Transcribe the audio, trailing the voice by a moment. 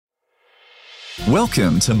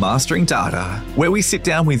Welcome to Mastering Data, where we sit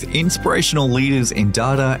down with inspirational leaders in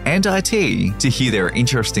data and IT to hear their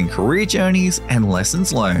interesting career journeys and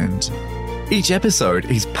lessons learned. Each episode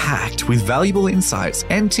is packed with valuable insights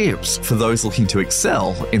and tips for those looking to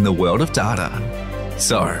excel in the world of data.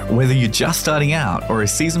 So, whether you're just starting out or a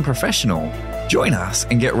seasoned professional, join us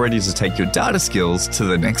and get ready to take your data skills to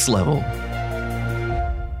the next level.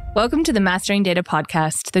 Welcome to the Mastering Data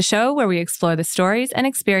podcast, the show where we explore the stories and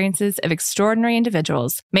experiences of extraordinary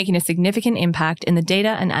individuals making a significant impact in the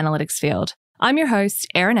data and analytics field. I'm your host,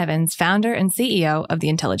 Erin Evans, founder and CEO of the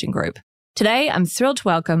Intelligent Group. Today, I'm thrilled to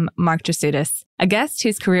welcome Mark Drasutis, a guest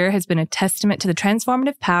whose career has been a testament to the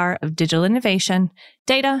transformative power of digital innovation,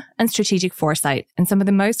 data, and strategic foresight in some of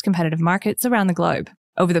the most competitive markets around the globe.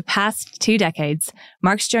 Over the past 2 decades,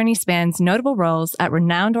 Mark's journey spans notable roles at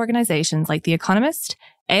renowned organizations like The Economist,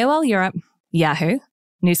 AOL Europe, Yahoo,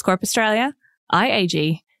 News Corp Australia,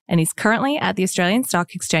 IAG, and he's currently at the Australian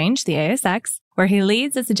Stock Exchange, the ASX, where he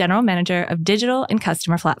leads as the General Manager of Digital and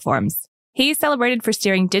Customer Platforms. He's celebrated for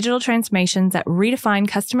steering digital transformations that redefine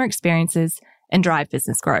customer experiences and drive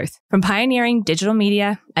business growth. From pioneering digital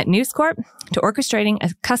media at News Corp to orchestrating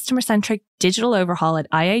a customer-centric digital overhaul at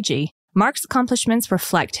IAG, Mark's accomplishments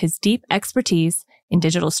reflect his deep expertise in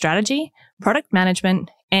digital strategy, product management,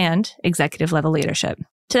 and executive-level leadership.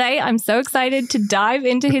 Today, I'm so excited to dive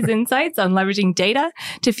into his insights on leveraging data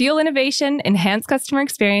to fuel innovation, enhance customer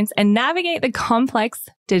experience, and navigate the complex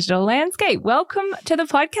digital landscape. Welcome to the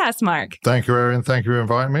podcast, Mark. Thank you, Erin. Thank you for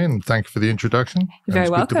inviting me, and thank you for the introduction. You're very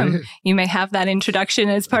welcome. You may have that introduction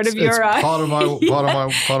as part of your part of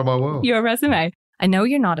my world. Your resume. I know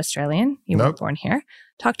you're not Australian. You weren't born here.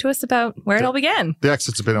 Talk to us about where it all began. The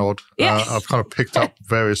accents have been odd. Yeah. I've kind of picked up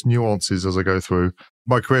various nuances as I go through.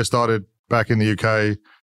 My career started back in the UK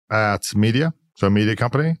at media, so a media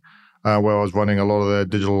company, where I was running a lot of their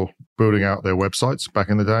digital, building out their websites back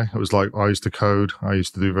in the day. It was like I used to code. I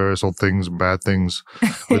used to do various odd things and bad things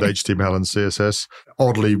with HTML and CSS.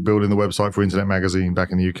 Oddly, building the website for Internet Magazine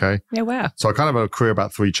back in the UK. Yeah, wow. So I kind of have a career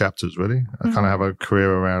about 3 chapters, really. I kind of have a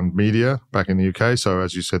career around media back in the UK. So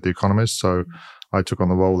as you said, The Economist. So I took on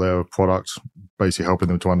the role there of product, basically helping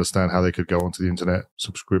them to understand how they could go onto the internet,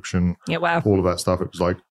 subscription, all of that stuff. It was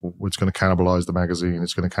like, it's going to cannibalize the magazine.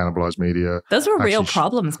 It's going to cannibalize media. Those were real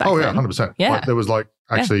problems back then. Oh, yeah, 100%. Yeah. Like, there was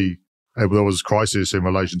there was crisis in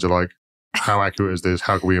relation to like, how accurate is this?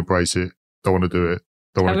 How can we embrace it? Don't want to do it.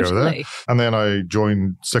 Don't want to go there. And then I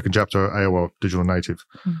joined second chapter AOL Digital Native.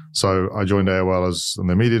 So I joined AOL as in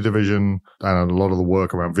the media division, and a lot of the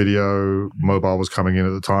work around video, mobile was coming in at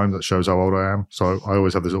the time. That shows how old I am. So I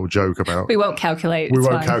always have this little joke about we won't calculate. We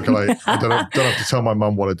won't calculate. I don't have to tell my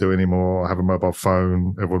mum what to do anymore. I have a mobile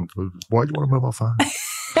phone. Everyone, why do you want a mobile phone?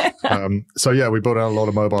 So yeah, we built out a lot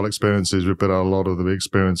of mobile experiences. We built out a lot of the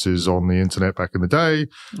experiences on the internet back in the day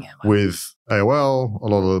with AOL, a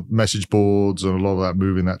lot of the message boards and a lot of that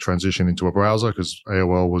moving that transition into a browser, because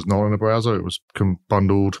AOL was not in a browser. It was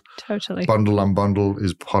bundled. Totally. Bundle, unbundle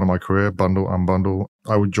is part of my career. Bundle, unbundle.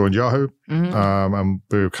 I would join Yahoo and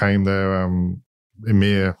became their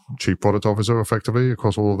EMEA Chief Product Officer effectively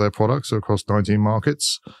across all of their products across 19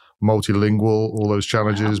 markets, multilingual, all those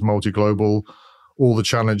challenges, multi-global, all the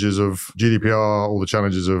challenges of GDPR, all the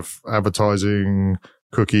challenges of advertising,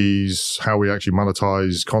 cookies, how we actually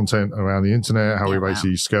monetize content around the internet, how we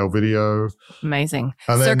basically scale video. Amazing.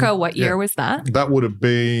 And Circa then, what year was that? That would have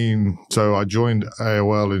been, so I joined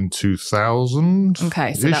AOL in 2000.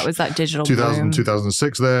 Okay, so that was that digital 2000, boom.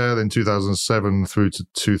 2006 there, then 2007 through to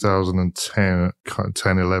 2010,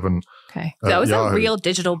 11. Okay, so that was a real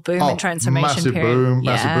digital boom and transformation period.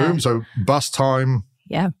 Massive boom. So bus time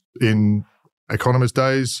in Economist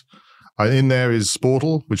days. In there is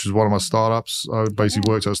Sportal, which is one of my startups. I basically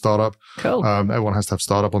worked at a startup. Cool. Everyone has to have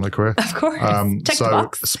startup on their career. Of course. Check the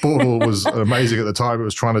box. Sportal was amazing at the time. It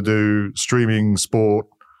was trying to do streaming sport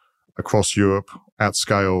across Europe at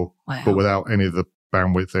scale, but without any of the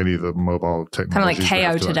bandwidth, any of the mobile technology. Kind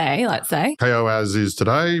of like KO today, let's say. KO as is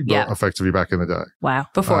today, but effectively back in the day. Wow.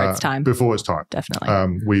 Before its time. Before its time.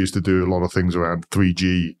 Definitely. We used to do a lot of things around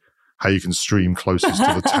 3G, how you can stream closest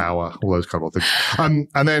to the tower, all those kind of things.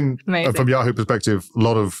 And then from Yahoo perspective, a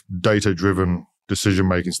lot of data-driven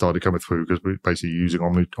decision-making started coming through because we're basically using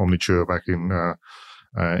Omniture back in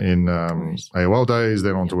AOL days,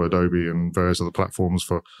 then onto Adobe and various other platforms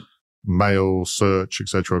for mail, search,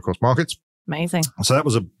 etc. across markets. Amazing. So that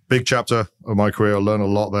was a big chapter of my career. I learned a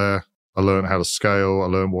lot there. I learned how to scale. I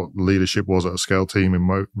learned what leadership was at a scale team.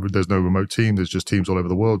 There's no remote team. There's just teams all over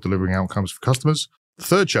the world delivering outcomes for customers. The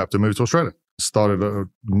third chapter moved to Australia. Started at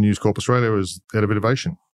News Corp Australia as head of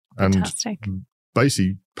innovation. Fantastic. And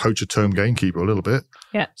basically poacher term gamekeeper a little bit.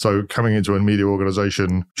 Yeah. So coming into a media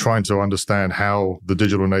organization, trying to understand how the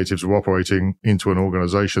digital natives are operating into an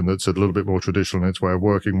organization that's a little bit more traditional in its way of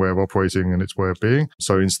working, way of operating, and its way of being.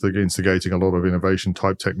 So instigating a lot of innovation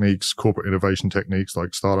type techniques, corporate innovation techniques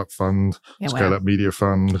like startup fund, scale up media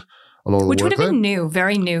fund. A lot of Which the work would have been new,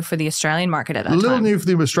 very new for the Australian market at that time. A little new for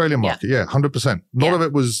the Australian market, yeah, 100%. A lot of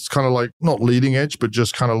it was kind of like not leading edge, but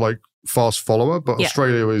just kind of like fast follower. But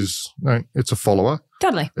Australia is, it's a follower.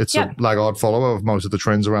 Totally. It's a laggard follower of most of the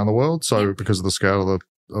trends around the world. So because of the scale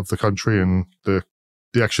of the country and the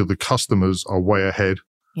customers are way ahead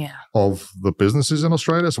of the businesses in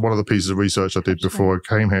Australia. So one of the pieces of research I did before I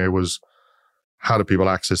came here was how do people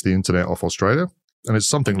access the internet off Australia? And it's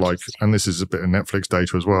something like, and this is a bit of Netflix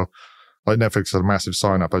data as well, like Netflix had a massive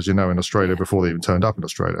sign up, as you know, in Australia before they even turned up in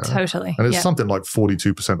Australia. Totally. And it's something like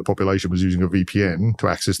 42% of the population was using a VPN to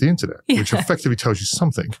access the internet, which effectively tells you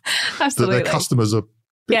something. Absolutely. That their customers are a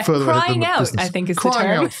bit further ahead than the business. I think is the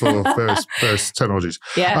crying term. out for various technologies.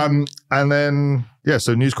 Yeah. And then,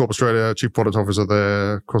 so News Corp Australia, Chief Product Officer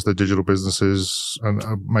there, across their digital businesses, an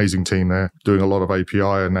amazing team there, doing a lot of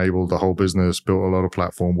API, enabled the whole business, built a lot of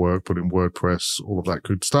platform work, put in WordPress, all of that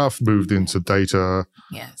good stuff, moved into data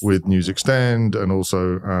with News Extend, and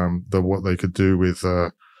also what they could do with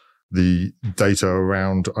the data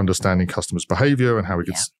around understanding customers' behavior and how we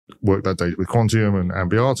could work that data with Quantium and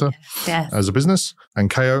Ambiata as a business, and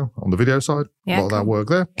KO on the video side, a lot of that work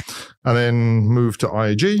there. And then moved to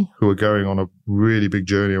IAG, who are going on a really big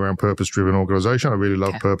journey around purpose-driven organization. I really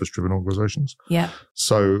love purpose-driven organizations. Yeah.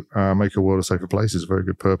 So make a world a safer place is a very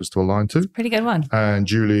good purpose to align to. Pretty good one. And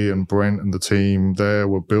Julie and Brent and the team there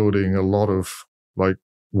were building a lot of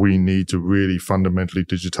we need to really fundamentally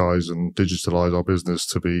digitalize our business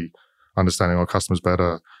to be understanding our customers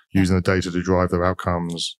better, using the data to drive their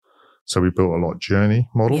outcomes. So we built a lot of journey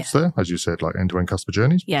models there, as you said, like end-to-end customer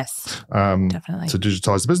journeys. Yes, definitely. To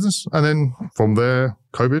digitize the business. And then from there,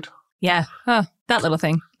 COVID. Yeah. Oh, that little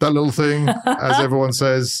thing. That little thing, as everyone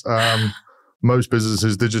says. Most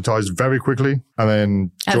businesses digitized very quickly and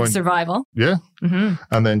then joined survival. Yeah. Mm-hmm.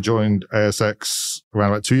 And then joined ASX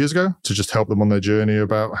around about 2 years ago to just help them on their journey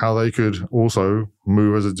about how they could also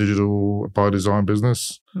move as a digital by design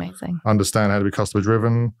business. Amazing. Understand how to be customer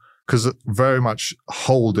driven, because very much a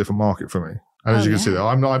whole different market for me. And as you can see there,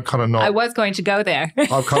 I'm kind of not. I was going to go there.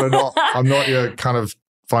 I'm not your kind of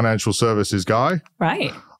financial services guy.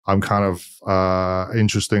 Right. I'm kind of,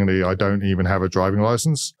 interestingly, I don't even have a driving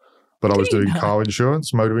license. But I was doing car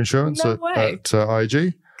insurance, motor insurance at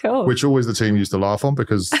IAG, which always the team used to laugh on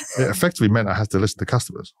because it effectively meant I had to listen to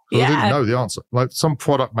customers. I didn't know the answer. Like some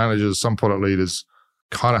product managers, some product leaders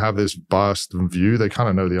kind of have this biased view. They kind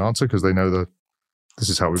of know the answer because they know this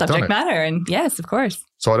is how we've done it. Subject matter. And yes, of course.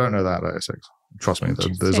 So I don't know that at ASX. Trust me,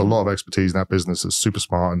 there's a lot of expertise in that business that's super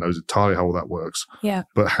smart and knows entirely how all that works. Yeah.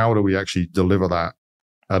 But how do we actually deliver that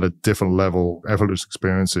at a different level, effortless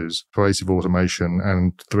experiences, pervasive automation,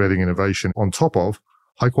 and threading innovation on top of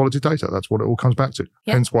high quality data? That's what it all comes back to.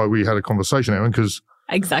 Yeah. Hence why we had a conversation, Erin, because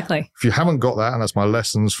if you haven't got that, and that's my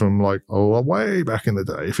lessons from way back in the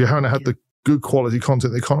day, if you haven't had the good quality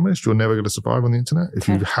content economist, you're never going to survive on the internet. If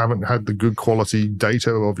you haven't had the good quality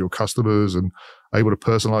data of your customers and able to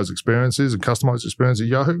personalize experiences and customize experiences at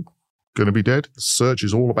Yahoo, going to be dead. Search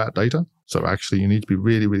is all about data. So actually you need to be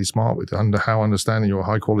really, really smart with how understanding your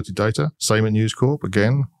high quality data. Same at News Corp.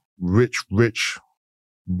 Again, rich,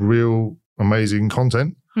 real amazing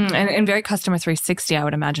content. And very customer 360, I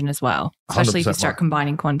would imagine as well. Especially if you start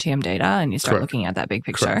combining Quantium data and you start looking at that big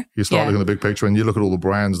picture. Correct. You start looking at the big picture and you look at all the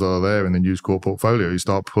brands that are there in the News Corp portfolio. You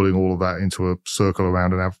start pulling all of that into a circle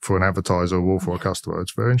around for an advertiser or for a customer.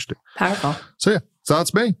 It's very interesting. Powerful. So so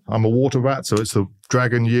that's me. I'm a water rat. So it's the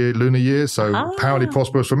dragon year, lunar year. So apparently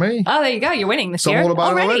prosperous for me. Oh, there you go. You're winning this year. I'm all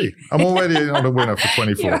about it already. I'm already on a winner for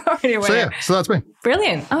 24. You're already a winner. So that's me.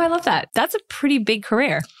 Brilliant. Oh, I love that. That's a pretty big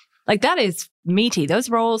career. Like that is meaty. Those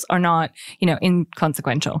roles are not,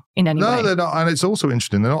 inconsequential in any way. No, they're not. And it's also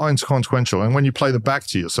interesting. They're not inconsequential. And when you play them back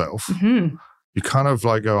to yourself, you kind of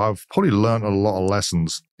go, I've probably learned a lot of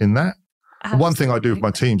lessons in that. One thing I do with my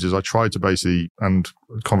teams is I try to basically, and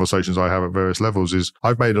conversations I have at various levels is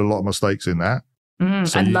I've made a lot of mistakes in that.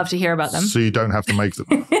 So I'd love to hear about them. So you don't have to make them.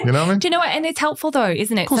 You know what I mean? Do you know what? And it's helpful though,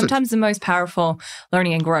 isn't it? Sometimes the most powerful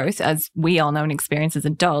learning and growth, as we all know and experience as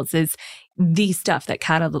adults, is the stuff that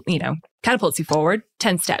catapults you forward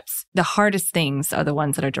 10 steps. The hardest things are the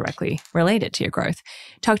ones that are directly related to your growth.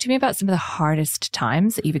 Talk to me about some of the hardest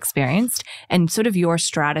times that you've experienced and sort of your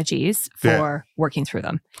strategies for working through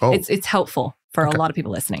them. It's helpful for a lot of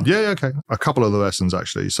people listening. Yeah, okay. A couple of the lessons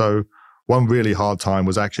actually. So One really hard time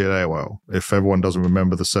was actually at AOL. If everyone doesn't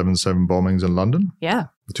remember the 7/7 bombings in London. Yeah.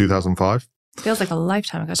 2005. Feels like a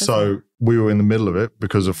lifetime ago. So we were in the middle of it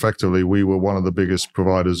because effectively we were one of the biggest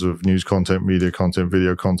providers of news content, media content,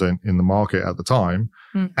 video content in the market at the time.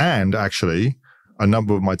 And actually, a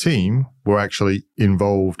number of my team were actually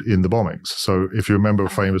involved in the bombings. So if you remember a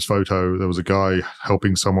famous photo, there was a guy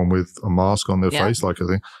helping someone with a mask on their face, like a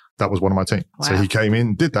thing. That was one of my team. Wow. So he came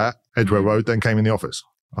in, did that, Edgware Road, then came in the office.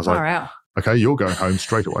 I was like, okay, you're going home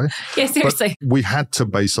straight away. Yeah, seriously. But we had to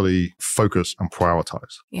basically focus and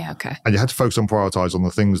prioritize. Yeah, okay. And you had to focus and prioritize on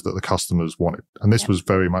the things that the customers wanted. And this was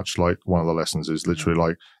very much like one of the lessons is literally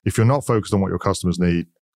like, if you're not focused on what your customers need,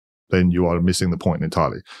 then you are missing the point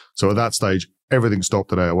entirely. So at that stage, everything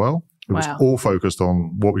stopped at AOL. It was all focused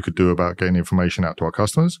on what we could do about getting information out to our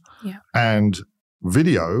customers. Yeah. And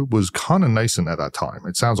video was kind of nascent at that time.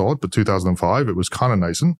 It sounds odd, but 2005, it was kind of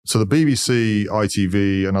nascent. So the BBC,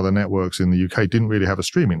 ITV, and other networks in the UK didn't really have a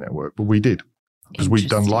streaming network, but we did because we'd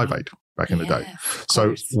done Live 8 back in the day.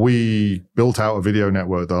 So we built out a video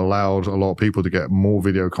network that allowed a lot of people to get more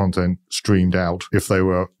video content streamed out if they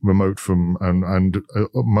were remote from, and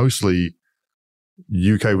mostly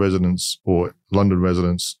UK residents or London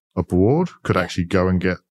residents abroad could actually go and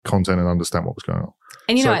get content and understand what was going on.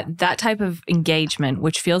 And you know what? That type of engagement,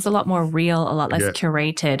 which feels a lot more real, a lot less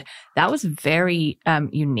curated, that was very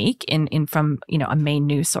unique in from, a main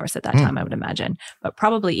news source at that time, I would imagine, but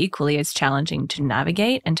probably equally as challenging to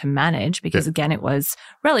navigate and to manage because, again, it was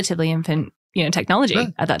relatively infant,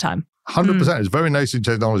 technology at that time. 100%. It's very nascent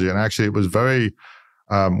technology. And actually, it was very,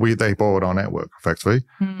 they borrowed our network, effectively.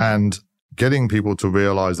 And getting people to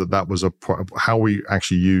realize that was how we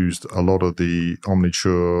actually used a lot of the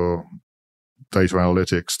Omniture data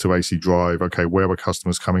analytics to AC drive, okay, where were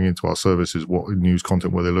customers coming into our services, what news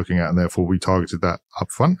content were they looking at, and therefore we targeted that up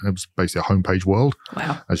front. It was basically a homepage world.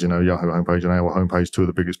 Wow. As you know, Yahoo homepage and AOL homepage, two of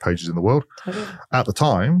the biggest pages in the world. Totally. At the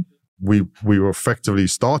time, we were effectively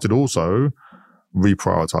started also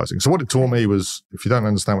reprioritizing. So what it taught me was if you don't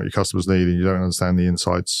understand what your customers need and you don't understand the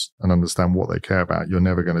insights and understand what they care about, you're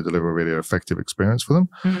never going to deliver a really effective experience for them.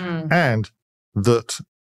 And that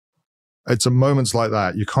it's at moments like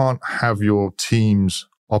that, you can't have your teams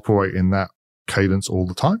operate in that cadence all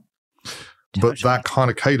the time. But that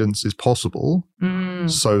kind of cadence is possible.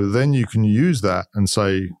 So then you can use that and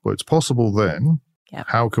say, well, it's possible then. Yep.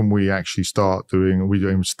 How can we actually start doing, we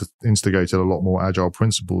instigated a lot more agile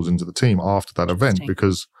principles into the team after that event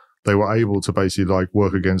because they were able to basically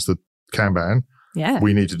work against the Kanban. Yeah.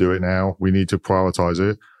 We need to do it now. We need to prioritize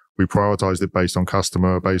it. We prioritized it based on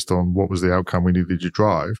customer, based on what was the outcome we needed to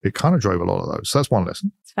drive. It kind of drove a lot of those. So that's one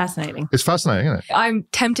lesson. It's fascinating. It's fascinating, isn't it? I'm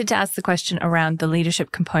tempted to ask the question around the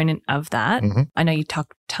leadership component of that. I know you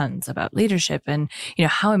talk tons about leadership and,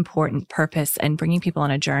 how important purpose and bringing people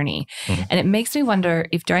on a journey. And it makes me wonder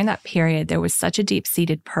if during that period, there was such a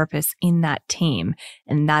deep-seated purpose in that team.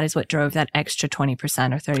 And that is what drove that extra 20%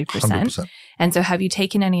 or 30%. 100%. And so have you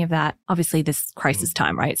taken any of that? Obviously, this crisis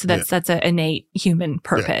time, right? So that's an innate human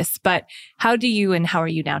purpose. But how are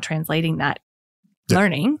you now translating that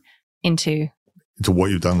learning into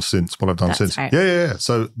what you've done since, what I've done since. Right. Yeah.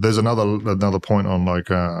 So there's another point on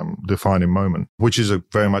defining moment, which is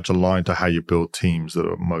very much aligned to how you build teams that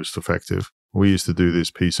are most effective. We used to do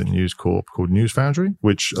this piece at News Corp called News Foundry,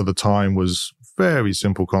 which at the time was very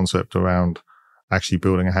simple concept around actually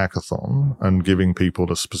building a hackathon and giving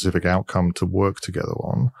people a specific outcome to work together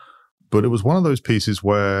on. But it was one of those pieces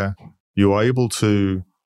where you are able to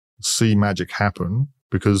see magic happen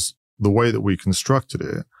because the way that we constructed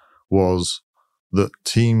it was that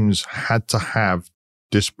teams had to have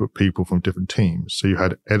disparate people from different teams. So you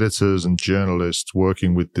had editors and journalists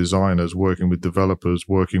working with designers, working with developers,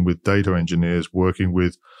 working with data engineers, working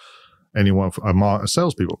with anyone,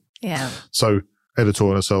 salespeople. Yeah. So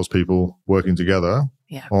editor and salespeople working together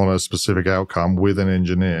on a specific outcome with an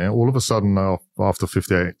engineer. All of a sudden, after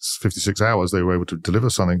 56 hours, they were able to deliver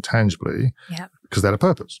something tangibly because they had a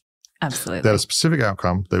purpose. Absolutely. They had a specific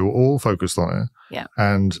outcome. They were all focused on it. Yeah.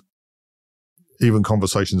 And even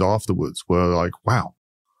conversations afterwards were like, wow,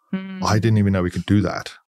 I didn't even know we could do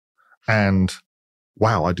that. And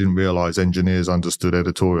wow, I didn't realize engineers understood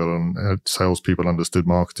editorial and salespeople understood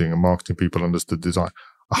marketing and marketing people understood design.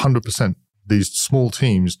 100%. These small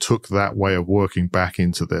teams took that way of working back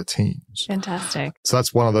into their teams. Fantastic. So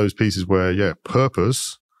that's one of those pieces where,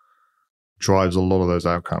 purpose drives a lot of those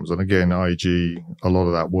outcomes. And again, IG, a lot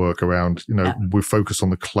of that work around, we focus on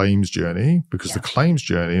the claims journey because the claims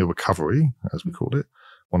journey of recovery, as we called it,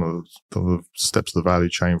 one of the steps of the value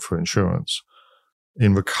chain for insurance.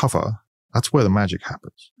 In Recover, That's where the magic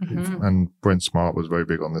happens. And Brent Smart was very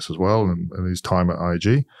big on this as well. And his time at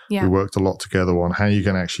IG, we worked a lot together on how you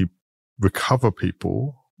can actually recover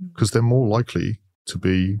people because they're more likely to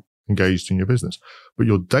be engaged in your business. But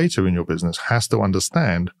your data in your business has to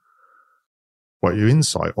understand what your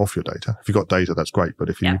insight off your data. If you've got data, that's great. But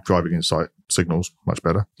if you're driving insight signals, much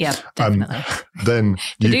better. Yeah, definitely. Then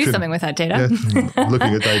to do something with that data.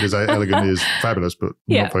 Looking at data as elegant is fabulous, but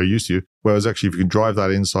not very used to you. Whereas actually, if you can drive that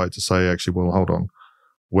insight to say, actually, well, hold on,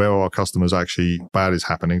 where are our customers actually bad is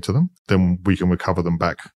happening to them, then we can recover them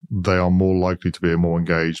back. They are more likely to be a more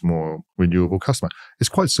engaged, more renewable customer. It's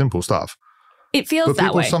quite simple stuff. It feels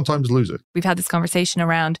that way. People sometimes lose it. We've had this conversation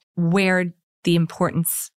around where the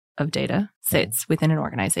importance of data sits within an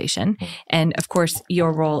organization. And of course,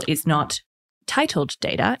 your role is not titled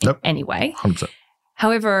data in any way. 100%.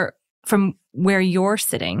 However, from where you're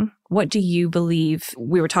sitting, what do you believe?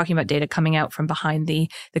 We were talking about data coming out from behind the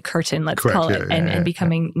curtain, let's call it, and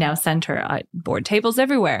becoming now center at board tables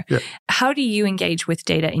everywhere. Yeah. How do you engage with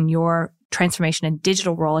data in your transformation and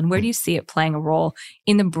digital role, and where do you see it playing a role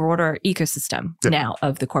in the broader ecosystem now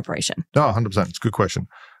of the corporation? No, 100%. It's a good question.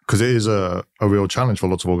 Because it is a real challenge for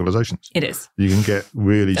lots of organizations. It is. You can get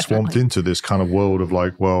really swamped into this kind of world of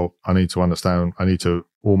like, well, I need to understand,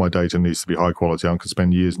 all my data needs to be high quality. I can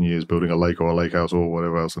spend years and years building a lake or a lake house or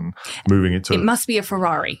whatever else and moving it to... It must be a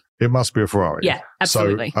Ferrari. It must be a Ferrari. Yeah,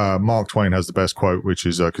 absolutely. So Mark Twain has the best quote, which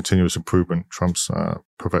is continuous improvement trumps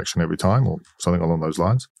perfection every time, or something along those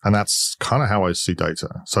lines. And that's kind of how I see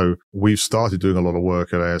data. So we've started doing a lot of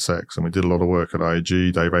work at ASX, and we did a lot of work at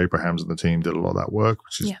IG. Dave Abrahams and the team did a lot of that work,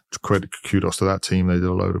 which is kudos to that team. They did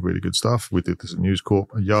a load of really good stuff. We did this at News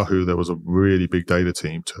Corp. At Yahoo, there was a really big data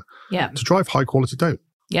team to drive high quality data.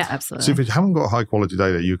 Yeah, absolutely. So if you haven't got high quality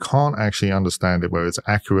data, you can't actually understand it where it's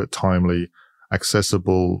accurate, timely,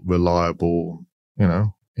 accessible, reliable,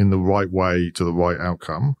 in the right way to the right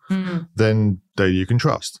outcome, then data you can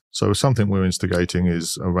trust. So something we're instigating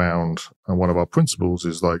is around, and one of our principles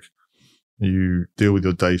is like, you deal with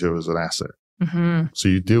your data as an asset. So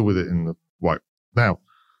you deal with it in the right. Now,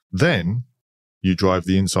 then you drive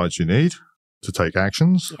the insights you need to take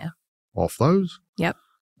actions off those. Yep.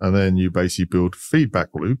 And then you basically build feedback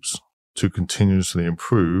loops to continuously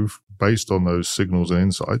improve based on those signals and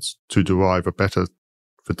insights to derive a better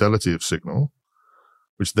fidelity of signal,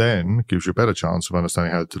 which then gives you a better chance of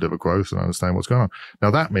understanding how to deliver growth and understand what's going on. Now,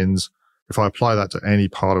 that means if I apply that to any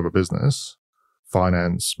part of a business,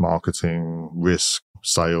 finance, marketing, risk,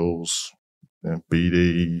 sales,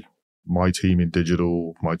 BD, my team in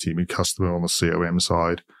digital, my team in customer on the CRM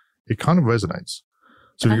side, it kind of resonates.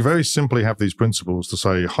 So you very simply have these principles to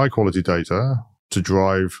say high quality data to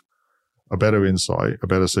drive a better insight, a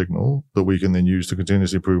better signal that we can then use to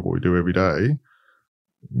continuously improve what we do every day.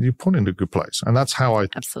 You put in a good place. And that's how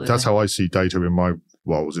I see data in my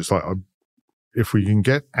roles. It's like, if we can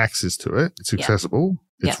get access to it, it's accessible,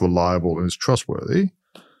 it's reliable, and it's trustworthy,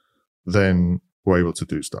 then we're able to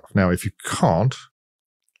do stuff. Now, if you can't,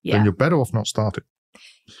 then you're better off not starting.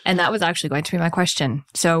 And that was actually going to be my question.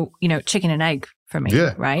 So, chicken and egg for me,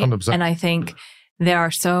 right? 100%. And I think there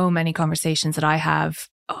are so many conversations that I have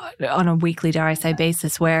on a weekly, dare I say,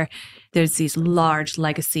 basis where there's these large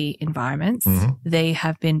legacy environments. They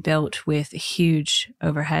have been built with huge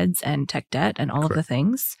overheads and tech debt and all of the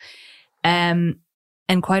things. And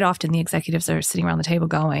quite often the executives are sitting around the table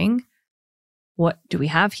going, what do we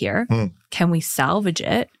have here? Can we salvage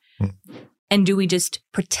it? And do we just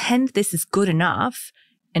pretend this is good enough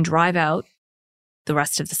and drive out the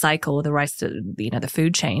rest of the cycle, the rest of the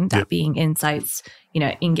food chain, that being insights,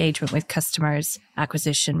 engagement with customers,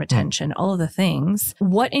 acquisition, retention, all of the things.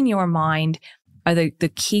 What in your mind are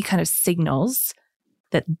the key kind of signals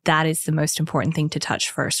that is the most important thing to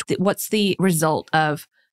touch first? What's the result of,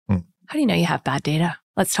 how do you know you have bad data?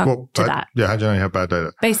 Let's talk to that. Yeah, how do you know you have bad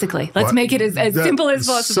data? Basically, let's make it as simple as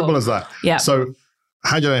possible. Simple as that. Yeah. So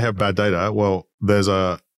how do you know you have bad data? Well, there's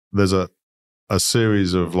a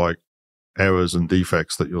series of like errors and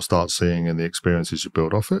defects that you'll start seeing in the experiences you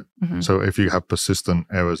build off it. So if you have persistent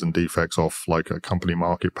errors and defects off like a company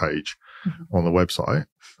market page on the website,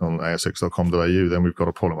 on asx.com.au, then we've got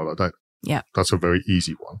a problem with our data. Yeah. That's a very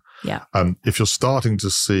easy one. Yeah. If you're starting to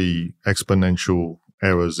see exponential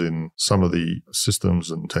errors in some of the systems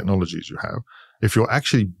and technologies you have, if you're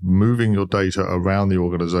actually moving your data around the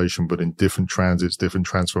organization, but in different transits, different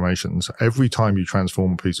transformations, every time you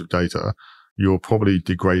transform a piece of data, you're probably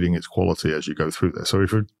degrading its quality as you go through there. So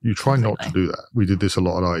if you try not to do that, we did this a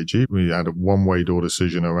lot at IG. We had a one-way door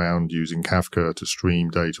decision around using Kafka to stream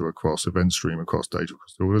data across event stream, across data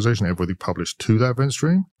across the organization. Everything published to that event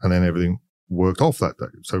stream, and then everything worked off that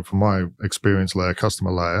data. So from my experience layer,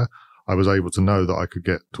 customer layer, I was able to know that I could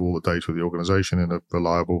get to all the data of the organization in a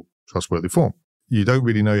reliable, trustworthy form. You don't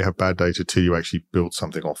really know you have bad data till you actually build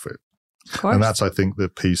something off it. Of course. And that's, I think, the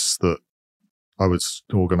piece that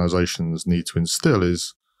organizations need to instill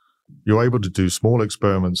is you're able to do small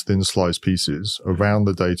experiments, thin slice pieces around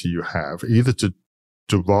the data you have, either to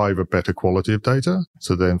derive a better quality of data.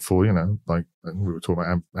 So then for, like we were talking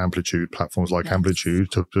about Amplitude, platforms like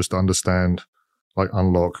Amplitude, to just understand, like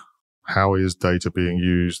unlock, how is data being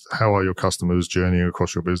used? How are your customers journeying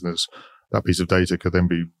across your business? That piece of data could then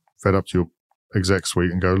be fed up to your exec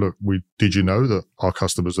suite and go, look, did you know that our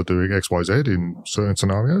customers are doing X, Y, Z in certain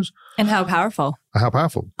scenarios? And how powerful. How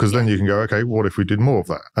powerful. Because then you can go, okay, what if we did more of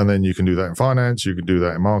that? And then you can do that in finance, you can do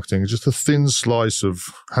that in marketing. It's just a thin slice of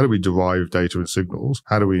how do we derive data and signals?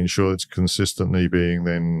 How do we ensure it's consistently being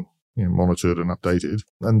then monitored and updated?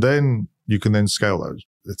 And then you can then scale those.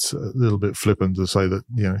 It's a little bit flippant to say that,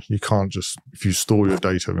 you can't just, if you store your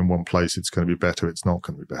data in one place, it's going to be better. It's not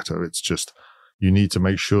going to be better. It's just, you need to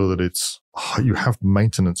make sure that you have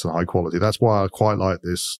maintenance and high quality. That's why I quite like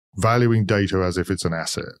this valuing data as if it's an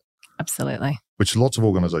asset. Absolutely. Which lots of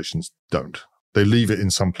organizations don't. They leave it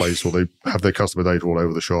in some place, or they have their customer data all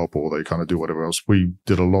over the shop, or they kind of do whatever else. We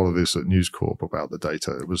did a lot of this at News Corp about the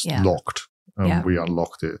data. It was locked. We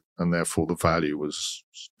unlocked it, and therefore the value was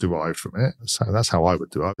derived from it. So that's how I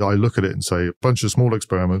would do it. I look at it and say a bunch of small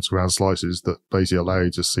experiments around slices that basically allow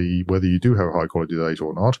you to see whether you do have high quality data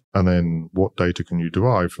or not, and then what data can you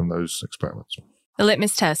derive from those experiments. The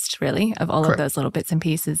litmus test, really, of all of those little bits and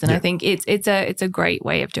pieces. And I think it's a great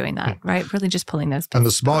way of doing that, right? Really just pulling those pieces. And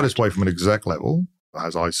the smartest way from an exec level,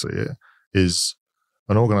 as I see it, is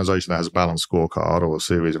an organization that has a balanced scorecard or a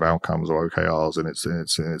series of outcomes or OKRs in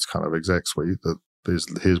its kind of exec suite that is,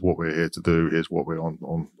 here's what we're here to do, here's what we're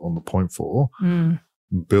on the point for.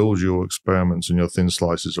 Build your experiments and your thin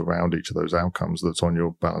slices around each of those outcomes that's on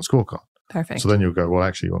your balanced scorecard. Perfect. So then you'll go, well,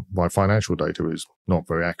 actually, my financial data is not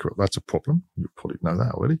very accurate. That's a problem. You probably know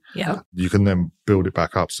that already. Yeah. You can then build it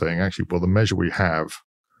back up saying, actually, well, the measure we have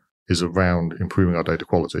is around improving our data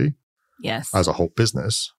quality. Yes. As a whole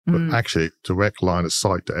business, but actually direct line of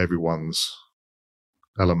sight to everyone's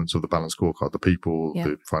elements of the balanced scorecard, the people,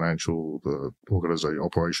 the financial, the organization,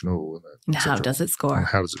 operational. And how does it score? And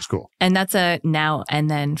how does it score? And that's a now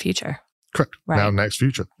and then future. Correct. Right. Now, next,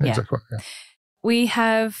 future. Yeah. Exactly right. Yeah. We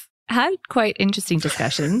have had quite interesting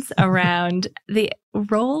discussions around the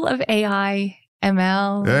role of AI,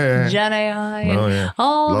 ML, Gen AI,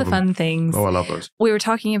 all the fun things. Oh, I love those. We were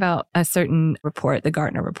talking about a certain report, the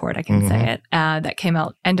Gartner report, I can say it, that came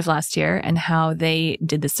out end of last year, and how they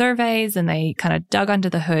did the surveys and they kind of dug under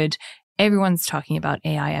the hood. Everyone's talking about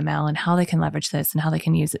AI, ML and how they can leverage this and how they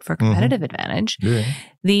can use it for competitive advantage. Yeah.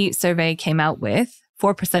 The survey came out with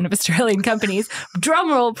 4% of Australian companies, drum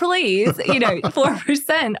roll please,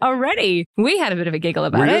 4% already. We had a bit of a giggle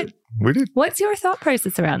about it. We did. What's your thought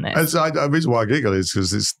process around this? The reason why I giggle is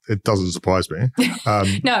because it doesn't surprise me.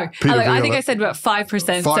 No, I think I said about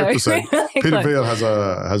 5%. 5%. So Peter Veal has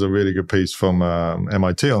a really good piece from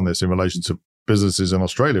MIT on this in relation to businesses in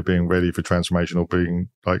Australia being ready for transformation or being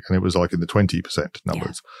and it was like in the 20%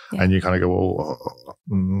 numbers. Yeah. And you kind of go,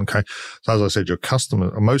 well, okay. So as I said,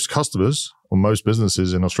 most customers or most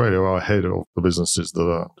businesses in Australia are ahead of the businesses that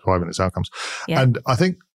are driving these outcomes. Yeah. And I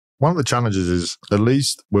think one of the challenges is at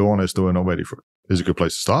least we're honest that we're not ready for it. Is a good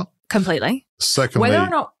place to start. Completely. Secondly, whether or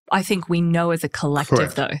not I think we know as a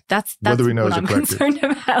collective, though. That's whether we know what as I'm a collective. concerned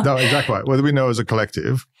about. No, exactly right. Whether we know as a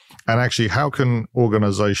collective, and actually how can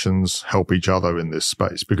organizations help each other in this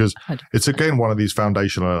space? Because 100%. It's, again, one of these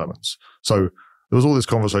foundational elements. So there was all this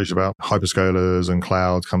conversation about hyperscalers and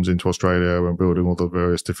cloud comes into Australia and building all the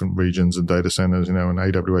various different regions and data centers, and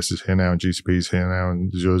AWS is here now and GCP is here now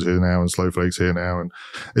and Azure's here now and Snowflake's here now, and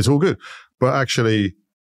it's all good. But actually,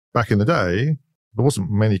 back in the day, there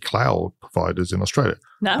wasn't many cloud providers in Australia.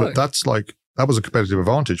 No. But that was a competitive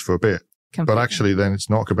advantage for a bit. Completely. But actually then it's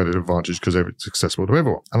not a competitive advantage because it's accessible to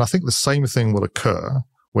everyone. And I think the same thing will occur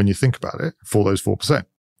when you think about it for those 4%.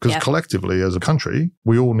 Because collectively as a country,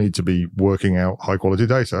 we all need to be working out high quality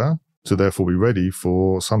data to therefore be ready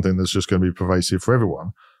for something that's just going to be pervasive for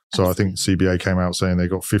everyone. So I think CBA came out saying they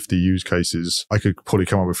got 50 use cases. I could probably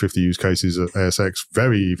come up with 50 use cases at ASX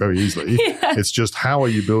very, very easily. Yeah. It's just how are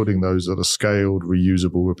you building those at a scaled,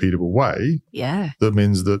 reusable, repeatable way? Yeah. That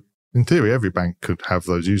means that in theory, every bank could have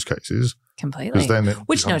those use cases. Completely.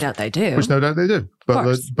 Which no doubt they do.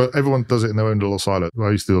 But everyone does it in their own little silo. I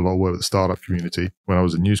used to do a lot of work with the startup community when I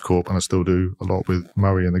was at News Corp, and I still do a lot with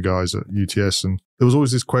Murray and the guys at UTS. And there was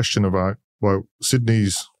always this question about, well,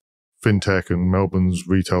 Sydney's fintech and Melbourne's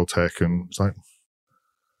retail tech, and it's like,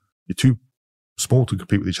 you're two small to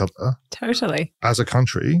compete with each other. Totally. As a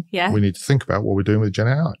country, Yeah. we need to think about what we're doing with Gen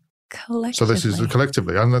AI. Collectively. So this is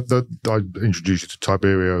collectively. And I introduced you to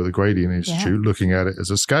Tiberio, the Gradient Institute, looking at it as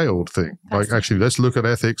a scaled thing. Like, actually, let's look at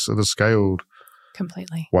ethics in a scaled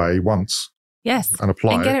completely way once. Yes. And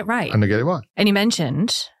apply and get it right. And to get it right. And you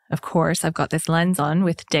mentioned, of course, I've got this lens on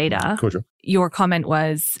with data. Gotcha. Your comment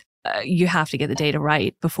was you have to get the data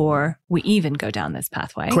right before we even go down this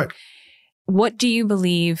pathway. Correct. What do you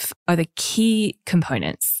believe are the key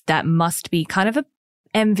components that must be kind of a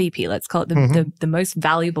MVP, let's call it the most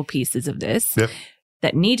valuable pieces of this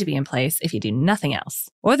that need to be in place if you do nothing else,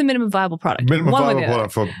 or the minimum viable product? Minimum viable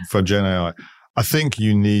product for Gen AI. I think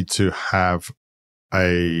you need to have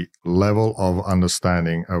a level of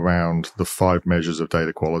understanding around the 5 measures of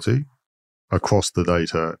data quality across the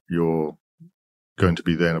data you're going to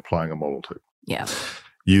be then applying a model to. Yeah.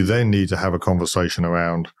 You then need to have a conversation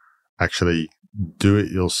around actually do it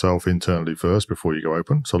yourself internally first before you go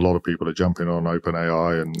open. So a lot of people are jumping on open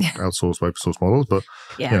AI and outsourced open source models, but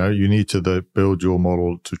you need to build your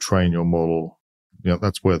model to train your model.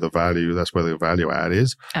 That's where the value add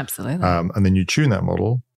is. Absolutely. And then you tune that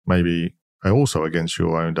model maybe also against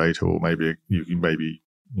your own data, or maybe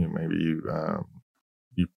you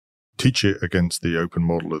teach it against the open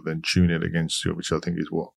model and then tune it against you, which I think is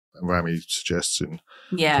what Rami suggests in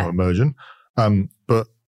Immersion. But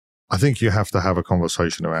I think you have to have a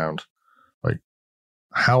conversation around, like,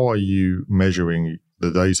 how are you measuring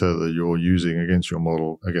the data that you're using against your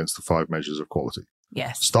model against the 5 measures of quality?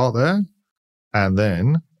 Yes. Start there and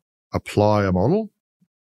then apply a model,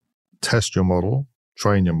 test your model,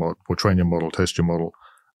 train your model, test your model,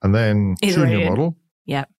 and then tune your model.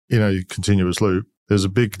 Yeah. Continuous loop. There's a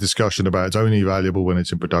big discussion about it's only valuable when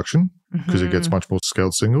it's in production because it gets much more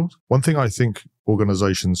scaled signals. One thing I think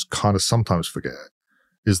organizations kind of sometimes forget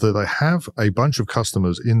is that they have a bunch of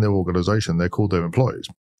customers in their organization. They're called their employees.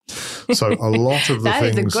 So a lot of the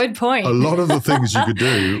that things, is a good point. A lot of the things you could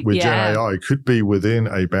do with Gen AI could be within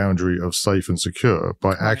a boundary of safe and secure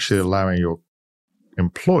by actually allowing your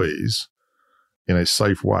employees in a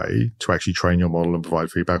safe way to actually train your model and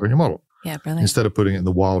provide feedback on your model. Yeah, brilliant. Instead of putting it in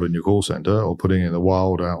the wild in your call center or putting it in the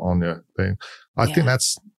wild out on your thing. I think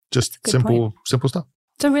that's just simple stuff.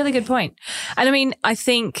 It's a really good point. And I mean, I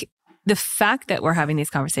think the fact that we're having these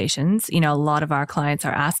conversations, a lot of our clients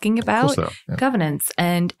are asking about governance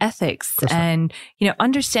and ethics and,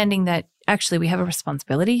 understanding that actually we have a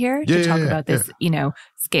responsibility here to talk about this,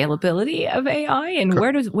 scalability of AI and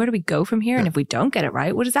where do we go from here? And if we don't get it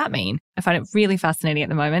right, what does that mean? I find it really fascinating at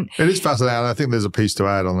the moment. It is fascinating. I think there's a piece to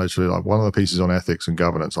add on literally, like one of the pieces on ethics and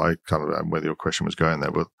governance. I kind of know whether your question was going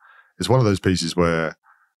there, but it's one of those pieces where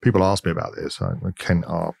people ask me about this. Ken,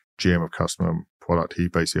 our GM of customer product, he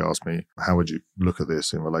basically asked me, how would you look at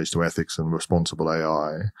this in relation to ethics and responsible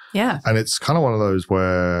AI? Yeah. And it's kind of one of those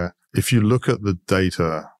where if you look at the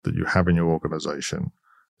data that you have in your organization,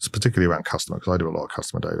 it's particularly around customer, because I do a lot of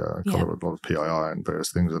customer data. I cover a lot of PII and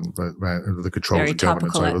various things and the controls and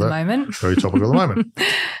governance over there. Very topical at the moment.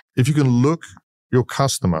 If you can look your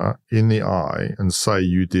customer in the eye and say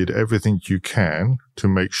you did everything you can to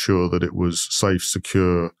make sure that it was safe,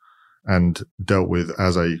 secure, and dealt with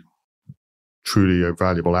as a truly a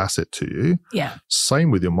valuable asset to you. Yeah.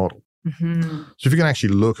 Same with your model. Mm-hmm. So if you can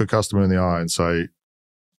actually look a customer in the eye and say,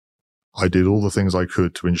 I did all the things I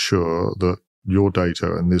could to ensure that your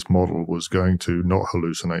data and this model was going to not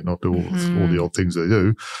hallucinate, not do all the odd things they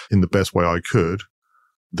do in the best way I could,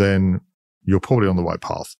 then you're probably on the right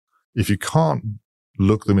path. If you can't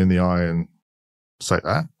look them in the eye and say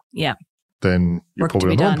that, then you're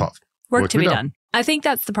probably on the wrong path. Work to be done. I think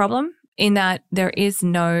that's the problem, in that there is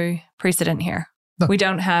no precedent here. No. We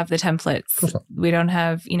don't have the templates. We don't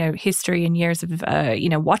have, history and years of,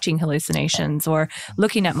 watching hallucinations or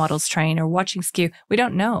looking at models train or watching skew. We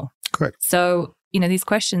don't know. Correct. So, these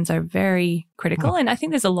questions are very critical. And I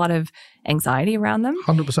think there's a lot of anxiety around them.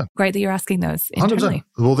 100%. Great that you're asking those internally.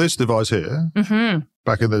 100%. Well, this device here,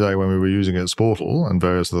 back in the day when we were using it at Sportal and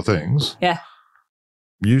various other things,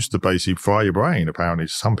 used to basically fry your brain, apparently,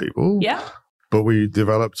 to some people. Yeah. But we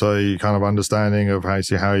developed a kind of understanding of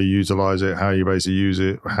how you utilize it, how you basically use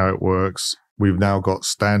it, how it works. We've now got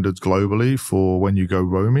standards globally for when you go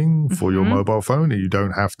roaming for your mobile phone. You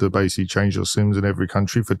don't have to basically change your SIMs in every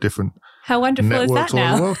country for different How wonderful networks is that now?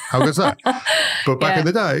 all over the world. How good is that? But back in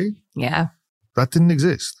the day, that didn't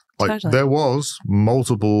exist. There was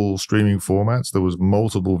multiple streaming formats. There was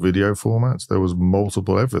multiple video formats. There was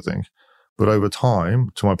multiple everything. But over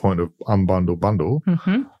time, to my point of unbundle, bundle,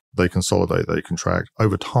 they consolidate, they contract.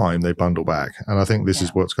 Over time, they bundle back. And I think this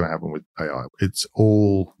is what's going to happen with AI. It's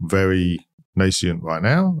all very nascent right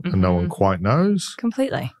now, and no one quite knows.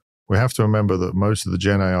 Completely. we have to remember that most of the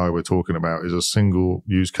Gen AI we're talking about is a single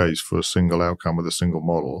use case for a single outcome with a single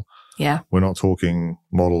model. Yeah. We're not talking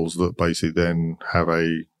models that basically then have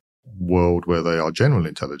a world where they are general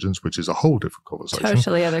intelligence, which is a whole different conversation.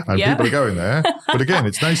 Totally other. And people are going there. But again,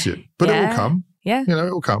 it's nascent. But it will come. Yeah. You know,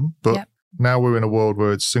 it will come. But now we're in a world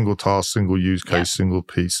where it's single task, single use case, single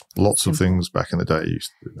piece. Lots of things back in the day used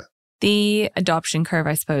to do that. The adoption curve,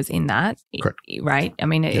 I suppose, in that, right? I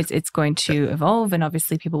mean, it's going to evolve, and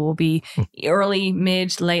obviously people will be early,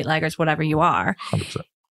 mid, late laggards, whatever you are. 100%.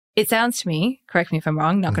 It sounds to me, correct me if I'm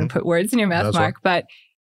wrong, not going to put words in your mouth, Mark, but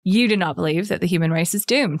you do not believe that the human race is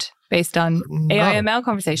doomed based on AI/ML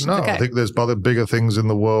conversations. No, I think there's other bigger things in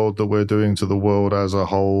the world that we're doing to the world as a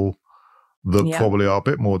whole that probably are a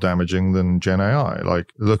bit more damaging than Gen AI.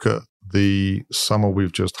 Like, look at the summer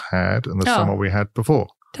we've just had and the summer we had before.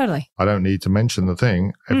 Totally. I don't need to mention the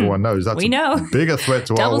thing. Everyone knows that's a bigger threat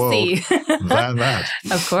to our world than that.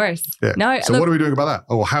 Of course. Yeah. No, so what are we doing about that?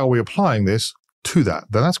 Oh, how are we applying this to that?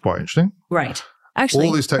 Then that's quite interesting. Right. Actually,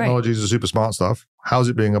 all these technologies are super smart stuff. How's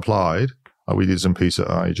it being applied? We did some piece at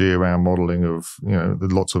IAG around modeling of,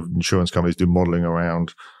 lots of insurance companies do modeling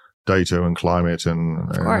around data and climate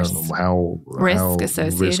and how risk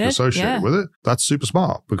associated with it. That's super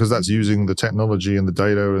smart because that's using the technology and the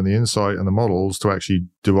data and the insight and the models to actually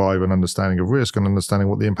derive an understanding of risk and understanding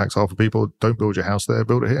what the impacts are for people. Don't build your house there,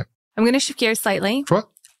 build it here. I'm going to shift gears slightly. Right.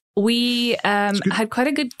 We had quite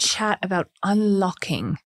a good chat about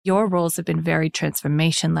unlocking. Your roles have been very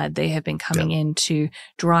transformation-led. They have been coming in to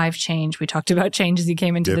drive change. We talked about change as you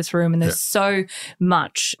came into this room, and there's so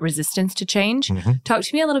much resistance to change. Talk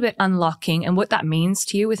to me a little bit unlocking and what that means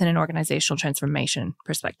to you within an organizational transformation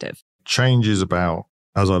perspective. Change is about,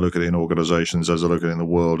 as I look at it in organizations, as I look at it in the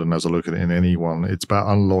world, and as I look at it in anyone, it's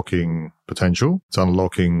about unlocking potential, it's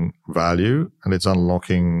unlocking value, and it's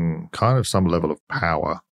unlocking kind of some level of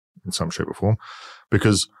power in some shape or form.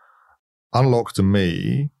 Because unlock to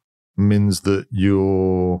me means that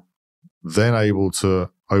you're then able to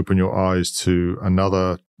open your eyes to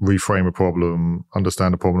another, reframe a problem,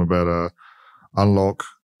 understand a problem better, unlock,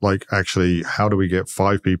 like, actually, how do we get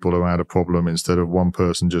 5 people around a problem instead of one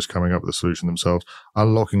person just coming up with a solution themselves,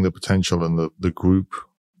 unlocking the potential and the group,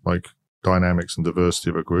 like dynamics and diversity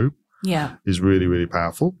of a group is really, really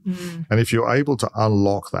powerful. And if you're able to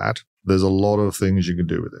unlock that, there's a lot of things you can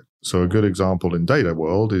do with it. So a good example in data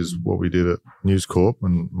world is what we did at News Corp,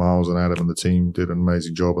 and Miles and Adam and the team did an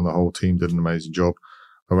amazing job, and the whole team did an amazing job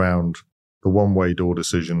around the one-way door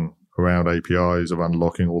decision around APIs of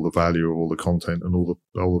unlocking all the value of all the content and all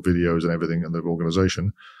the videos and everything in the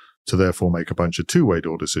organization to therefore make a bunch of two-way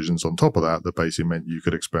door decisions on top of that basically meant you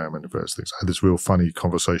could experiment with various things. I had this real funny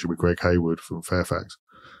conversation with Greg Hayward from Fairfax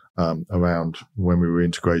around when we were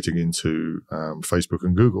integrating into Facebook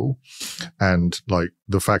and Google, and like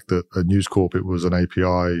the fact that at News Corp it was an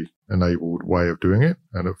API enabled way of doing it,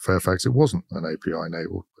 and at Fairfax it wasn't an API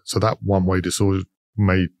enabled. So that one way decision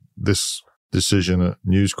made this decision at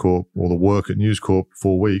News Corp, or the work at News Corp,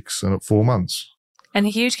 4 weeks and at 4 months. And a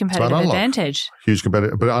huge competitive advantage. Huge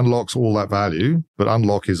competitive, but it unlocks all that value. But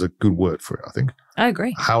unlock is a good word for it, I think. I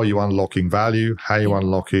agree. How are you unlocking value? How are you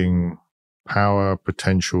unlocking power,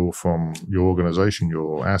 potential from your organization,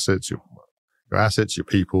 your assets, your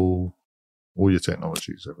people, all your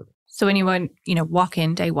technologies, everything. So when you walk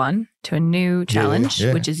in day one to a new challenge,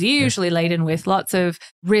 which is usually laden with lots of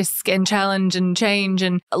risk and challenge and change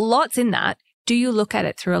and lots in that, do you look at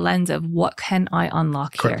it through a lens of what can I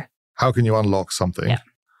unlock here? How can you unlock something? Yeah.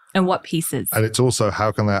 And what pieces? And it's also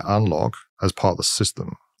how can that unlock as part of the